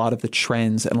like a lot of the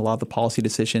trends and a lot of the policy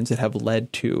decisions that have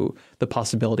led to the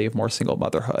possibility of more single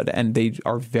motherhood. And they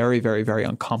are very, very, very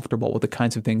uncomfortable with the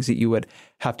kinds of things that you would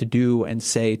have to do and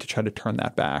say to try to turn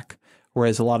that back.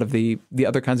 Whereas a lot of the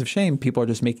other kinds of shame, people are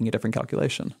just making a different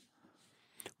calculation.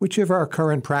 Which of our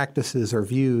current practices or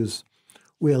views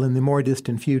will in the more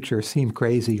distant future seem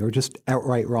crazy or just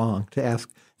outright wrong, to ask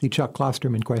the Chuck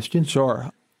Klosterman question?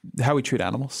 Sure. How we treat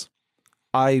animals.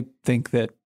 I think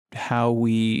that how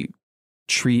we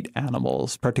treat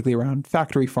animals, particularly around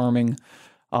factory farming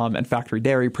and factory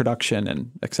dairy production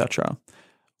and et cetera,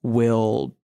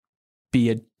 will be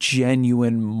a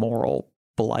genuine moral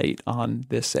blight on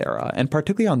this era, and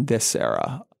particularly on this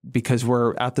era, because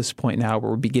we're at this point now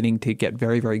where we're beginning to get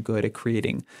very, very good at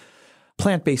creating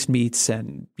plant-based meats,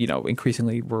 and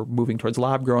increasingly we're moving towards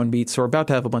lab-grown meats. So we're about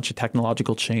to have a bunch of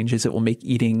technological changes that will make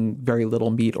eating very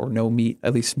little meat or no meat,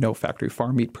 at least no factory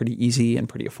farm meat, pretty easy and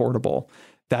pretty affordable.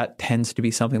 That tends to be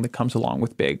something that comes along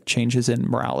with big changes in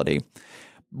morality.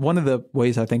 One of the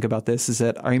ways I think about this is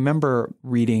that I remember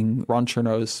reading Ron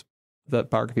Chernow's The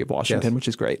Biography of Washington, which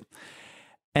is great.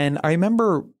 And I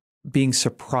remember being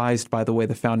surprised by the way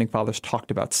the founding fathers talked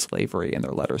about slavery in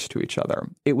their letters to each other.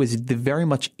 It was the very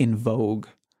much in vogue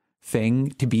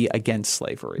thing to be against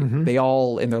slavery. Mm-hmm. They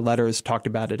all, in their letters, talked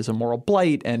about it as a moral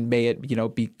blight and may it,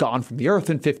 be gone from the earth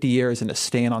in 50 years and a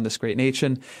stain on this great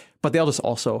nation. But they all just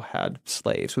also had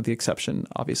slaves, with the exception,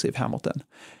 obviously, of Hamilton.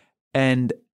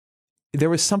 And there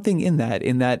was something in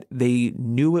that they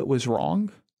knew it was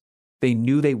wrong. They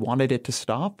knew they wanted it to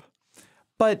stop,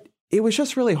 but it was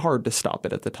just really hard to stop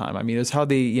it at the time. I mean, it's how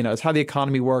it's how the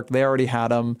economy worked. They already had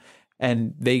them,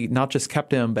 and they not just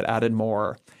kept him, but added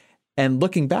more. And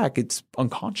looking back, it's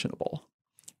unconscionable.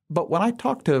 But when I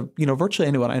talk to, virtually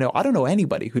anyone I know, I don't know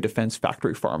anybody who defends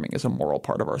factory farming as a moral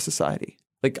part of our society.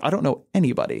 Like, I don't know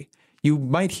anybody. You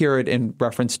might hear it in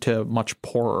reference to much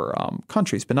poorer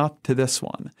countries, but not to this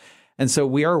one. And so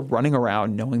we are running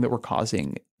around knowing that we're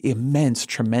causing immense,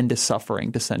 tremendous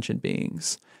suffering to sentient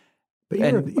beings. But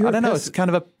I don't know. It's kind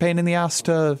of a pain in the ass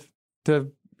to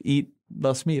eat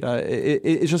less meat.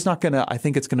 It's just not going to, I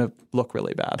think it's going to look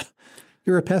really bad.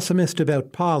 You're a pessimist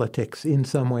about politics in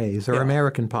some ways, or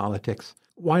American politics.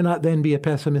 Why not then be a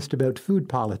pessimist about food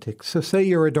politics? So say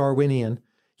you're a Darwinian.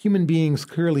 Human beings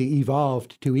clearly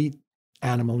evolved to eat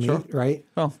animal meat, right?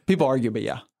 Well, people argue, but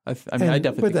yeah. I definitely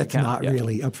think but that's not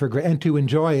really up for grabs. And to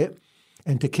enjoy it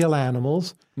and to kill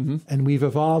animals. Mm-hmm. And we've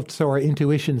evolved so our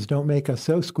intuitions don't make us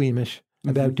so squeamish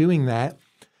about doing that.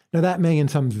 Now, that may in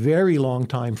some very long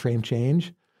time frame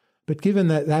change. But given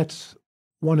that that's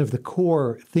one of the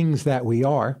core things that we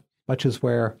are, much as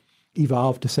we're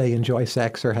evolved to, say, enjoy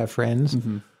sex or have friends,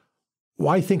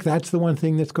 why think that's the one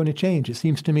thing that's going to change? It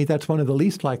seems to me that's one of the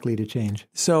least likely to change.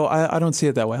 So I don't see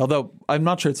it that way, although I'm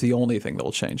not sure it's the only thing that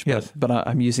will change. But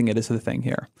I'm using it as the thing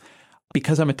here.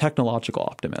 Because I'm a technological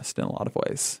optimist in a lot of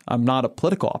ways. I'm not a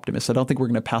political optimist. I don't think we're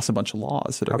going to pass a bunch of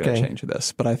laws that are going to change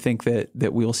this. But I think that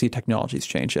we will see technologies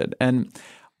change it. And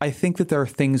I think that there are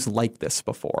things like this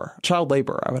before. Child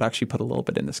labor, I would actually put a little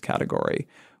bit in this category,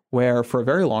 where for a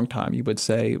very long time you would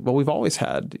say, well, we've always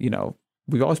had,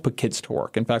 we've always put kids to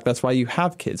work. In fact, that's why you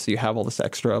have kids. So you have all this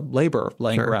extra labor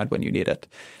laying around when you need it.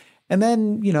 And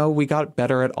then, we got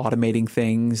better at automating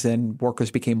things and workers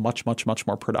became much, much, much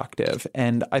more productive.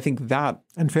 And I think that...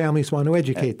 And families want to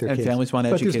educate their kids. And families want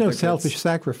to educate their kids. But there's no selfish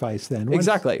sacrifice then.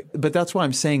 Exactly. But that's why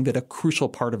I'm saying that a crucial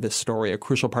part of this story, a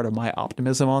crucial part of my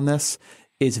optimism on this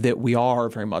is that we are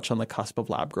very much on the cusp of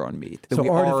lab-grown meat. So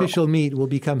artificial meat will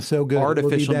become so good.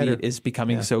 Artificial meat is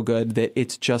becoming so good that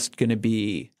it's just going to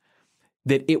be...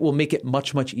 that it will make it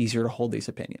much, much easier to hold these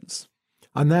opinions.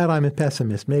 On that, I'm a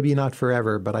pessimist. Maybe not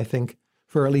forever, but I think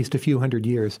for at least a few hundred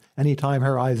years, any time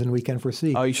horizon we can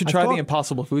foresee. Oh, you should try the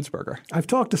Impossible Foods burger. I've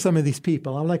talked to some of these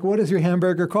people. I'm like, what does your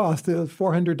hamburger cost?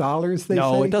 $400, they say?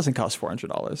 No, it doesn't cost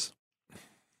 $400.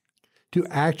 To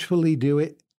actually do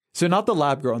it? So not the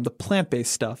lab-grown, the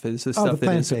plant-based stuff is the stuff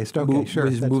that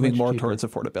is moving more towards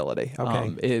affordability.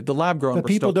 Okay. The lab-grown, but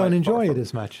people don't enjoy it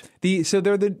as much. So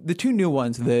they're the two new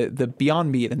ones, the Beyond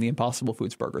Meat and the Impossible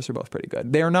Foods burgers are both pretty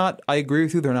good. They're not, I agree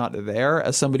with you, they're not there.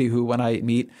 As somebody who, when I eat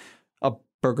meat, a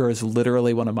burger is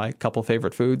literally one of my couple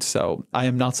favorite foods. So I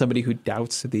am not somebody who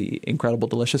doubts the incredible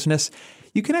deliciousness.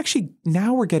 You can actually,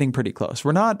 now we're getting pretty close.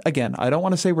 We're not, again, I don't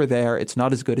want to say we're there. It's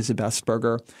not as good as the best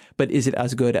burger, but is it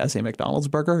as good as a McDonald's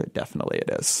burger? Definitely it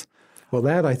is. Well,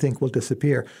 that I think will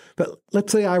disappear. But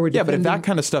let's say I were defending... Yeah, but if that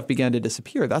kind of stuff began to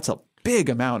disappear, that's a big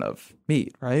amount of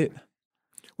meat, right?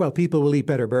 Well, people will eat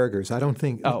better burgers. I don't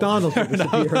think McDonald's will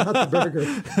disappear, not the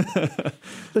burger.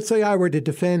 Let's say I were to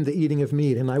defend the eating of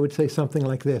meat, and I would say something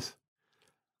like this.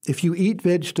 If you eat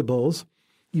vegetables,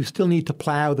 you still need to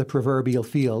plow the proverbial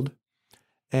field,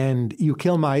 and you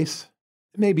kill mice,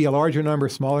 maybe a larger number,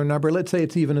 smaller number. Let's say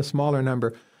it's even a smaller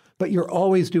number. But you're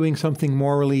always doing something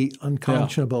morally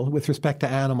unconscionable with respect to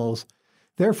animals.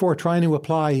 Therefore, trying to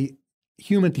apply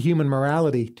human-to-human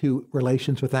morality to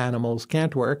relations with animals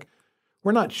can't work.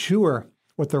 We're not sure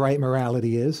what the right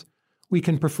morality is. We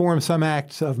can perform some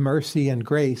acts of mercy and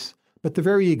grace, but the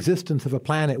very existence of a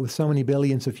planet with so many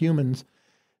billions of humans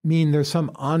mean there's some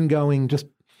ongoing, just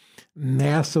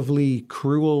massively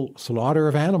cruel slaughter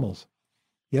of animals.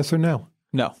 Yes or no?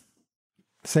 No.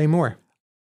 Say more.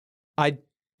 I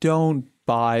don't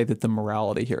buy that the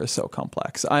morality here is so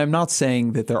complex. I am not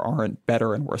saying that there aren't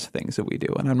better and worse things that we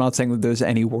do. And I'm not saying that there's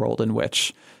any world in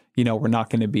which, we're not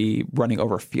going to be running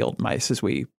over field mice as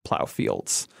we plow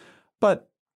fields. But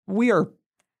we are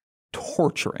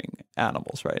torturing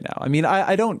animals right now. I mean,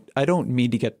 I don't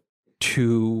mean to get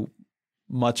too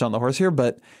much on the horse here,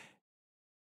 but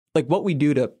like what we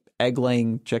do to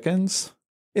egg-laying chickens,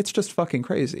 it's just fucking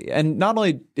crazy. And not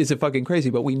only is it fucking crazy,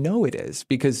 but we know it is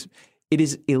because it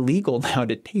is illegal now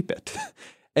to tape it.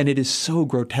 And it is so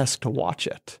grotesque to watch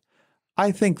it.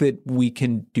 I think that we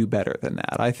can do better than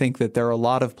that. I think that there are a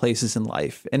lot of places in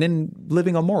life and in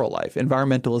living a moral life,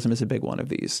 environmentalism is a big one of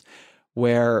these,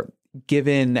 where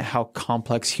given how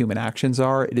complex human actions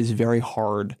are, it is very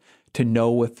hard to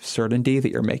know with certainty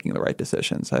that you're making the right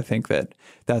decisions. I think that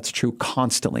that's true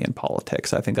constantly in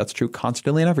politics. I think that's true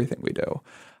constantly in everything we do.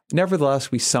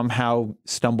 Nevertheless, we somehow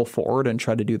stumble forward and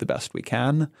try to do the best we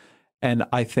can. And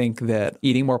I think that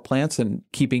eating more plants and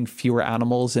keeping fewer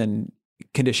animals in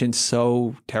conditions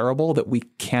so terrible that we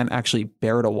can't actually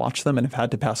bear to watch them and have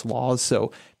had to pass laws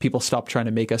so people stop trying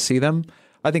to make us see them,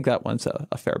 I think that one's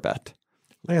a fair bet.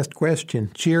 Last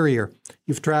question, cheerier.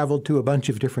 You've traveled to a bunch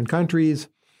of different countries,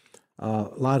 a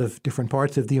lot of different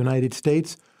parts of the United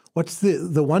States. What's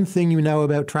the one thing you know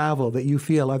about travel that you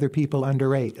feel other people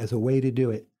underrate as a way to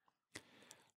do it?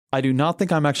 I do not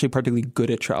think I'm actually particularly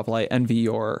good at travel. I envy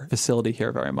your facility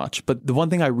here very much. But the one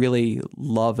thing I really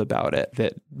love about it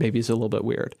that maybe is a little bit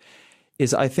weird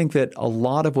is I think that a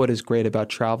lot of what is great about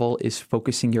travel is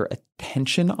focusing your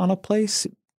attention on a place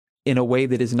in a way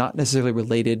that is not necessarily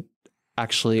related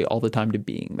actually all the time to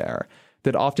being there.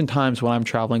 That oftentimes when I'm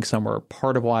traveling somewhere,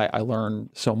 part of why I learn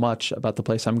so much about the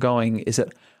place I'm going is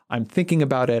that I'm thinking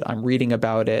about it, I'm reading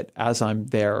about it as I'm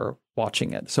there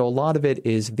watching it. So a lot of it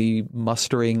is the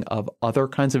mustering of other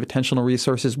kinds of attentional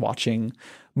resources, watching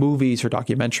movies or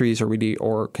documentaries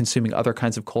or consuming other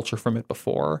kinds of culture from it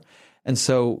before. And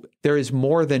so there is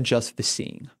more than just the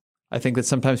seeing. I think that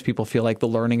sometimes people feel like the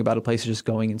learning about a place is just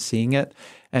going and seeing it.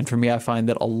 And for me, I find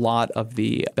that a lot of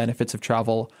the benefits of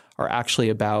travel are actually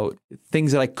about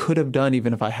things that I could have done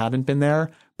even if I hadn't been there,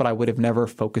 but I would have never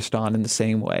focused on in the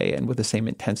same way and with the same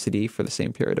intensity for the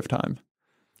same period of time.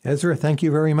 Ezra, thank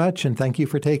you very much, and thank you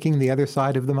for taking the other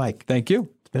side of the mic. Thank you.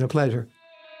 It's been a pleasure.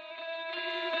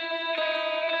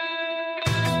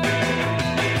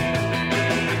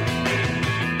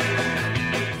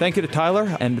 Thank you to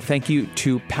Tyler, and thank you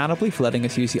to Panoply for letting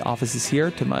us use the offices here,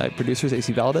 to my producers,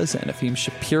 AC Valdez and Efim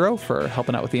Shapiro, for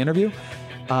helping out with the interview.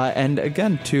 And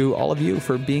again, to all of you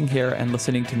for being here and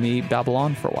listening to me babble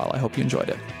on for a while. I hope you enjoyed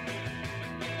it.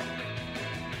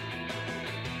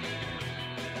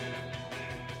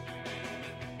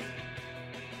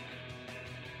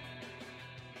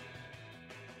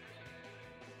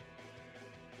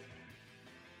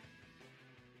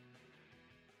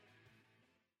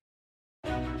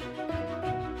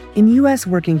 In U.S.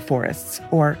 working forests,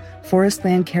 or forest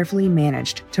land carefully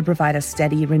managed to provide a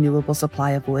steady, renewable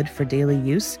supply of wood for daily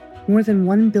use, more than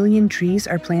 1 billion trees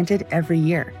are planted every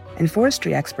year, and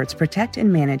forestry experts protect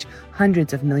and manage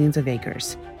hundreds of millions of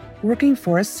acres. Working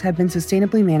forests have been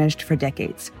sustainably managed for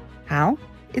decades. How?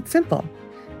 It's simple.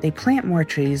 They plant more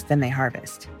trees than they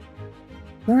harvest.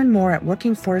 Learn more at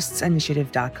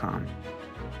workingforestsinitiative.com.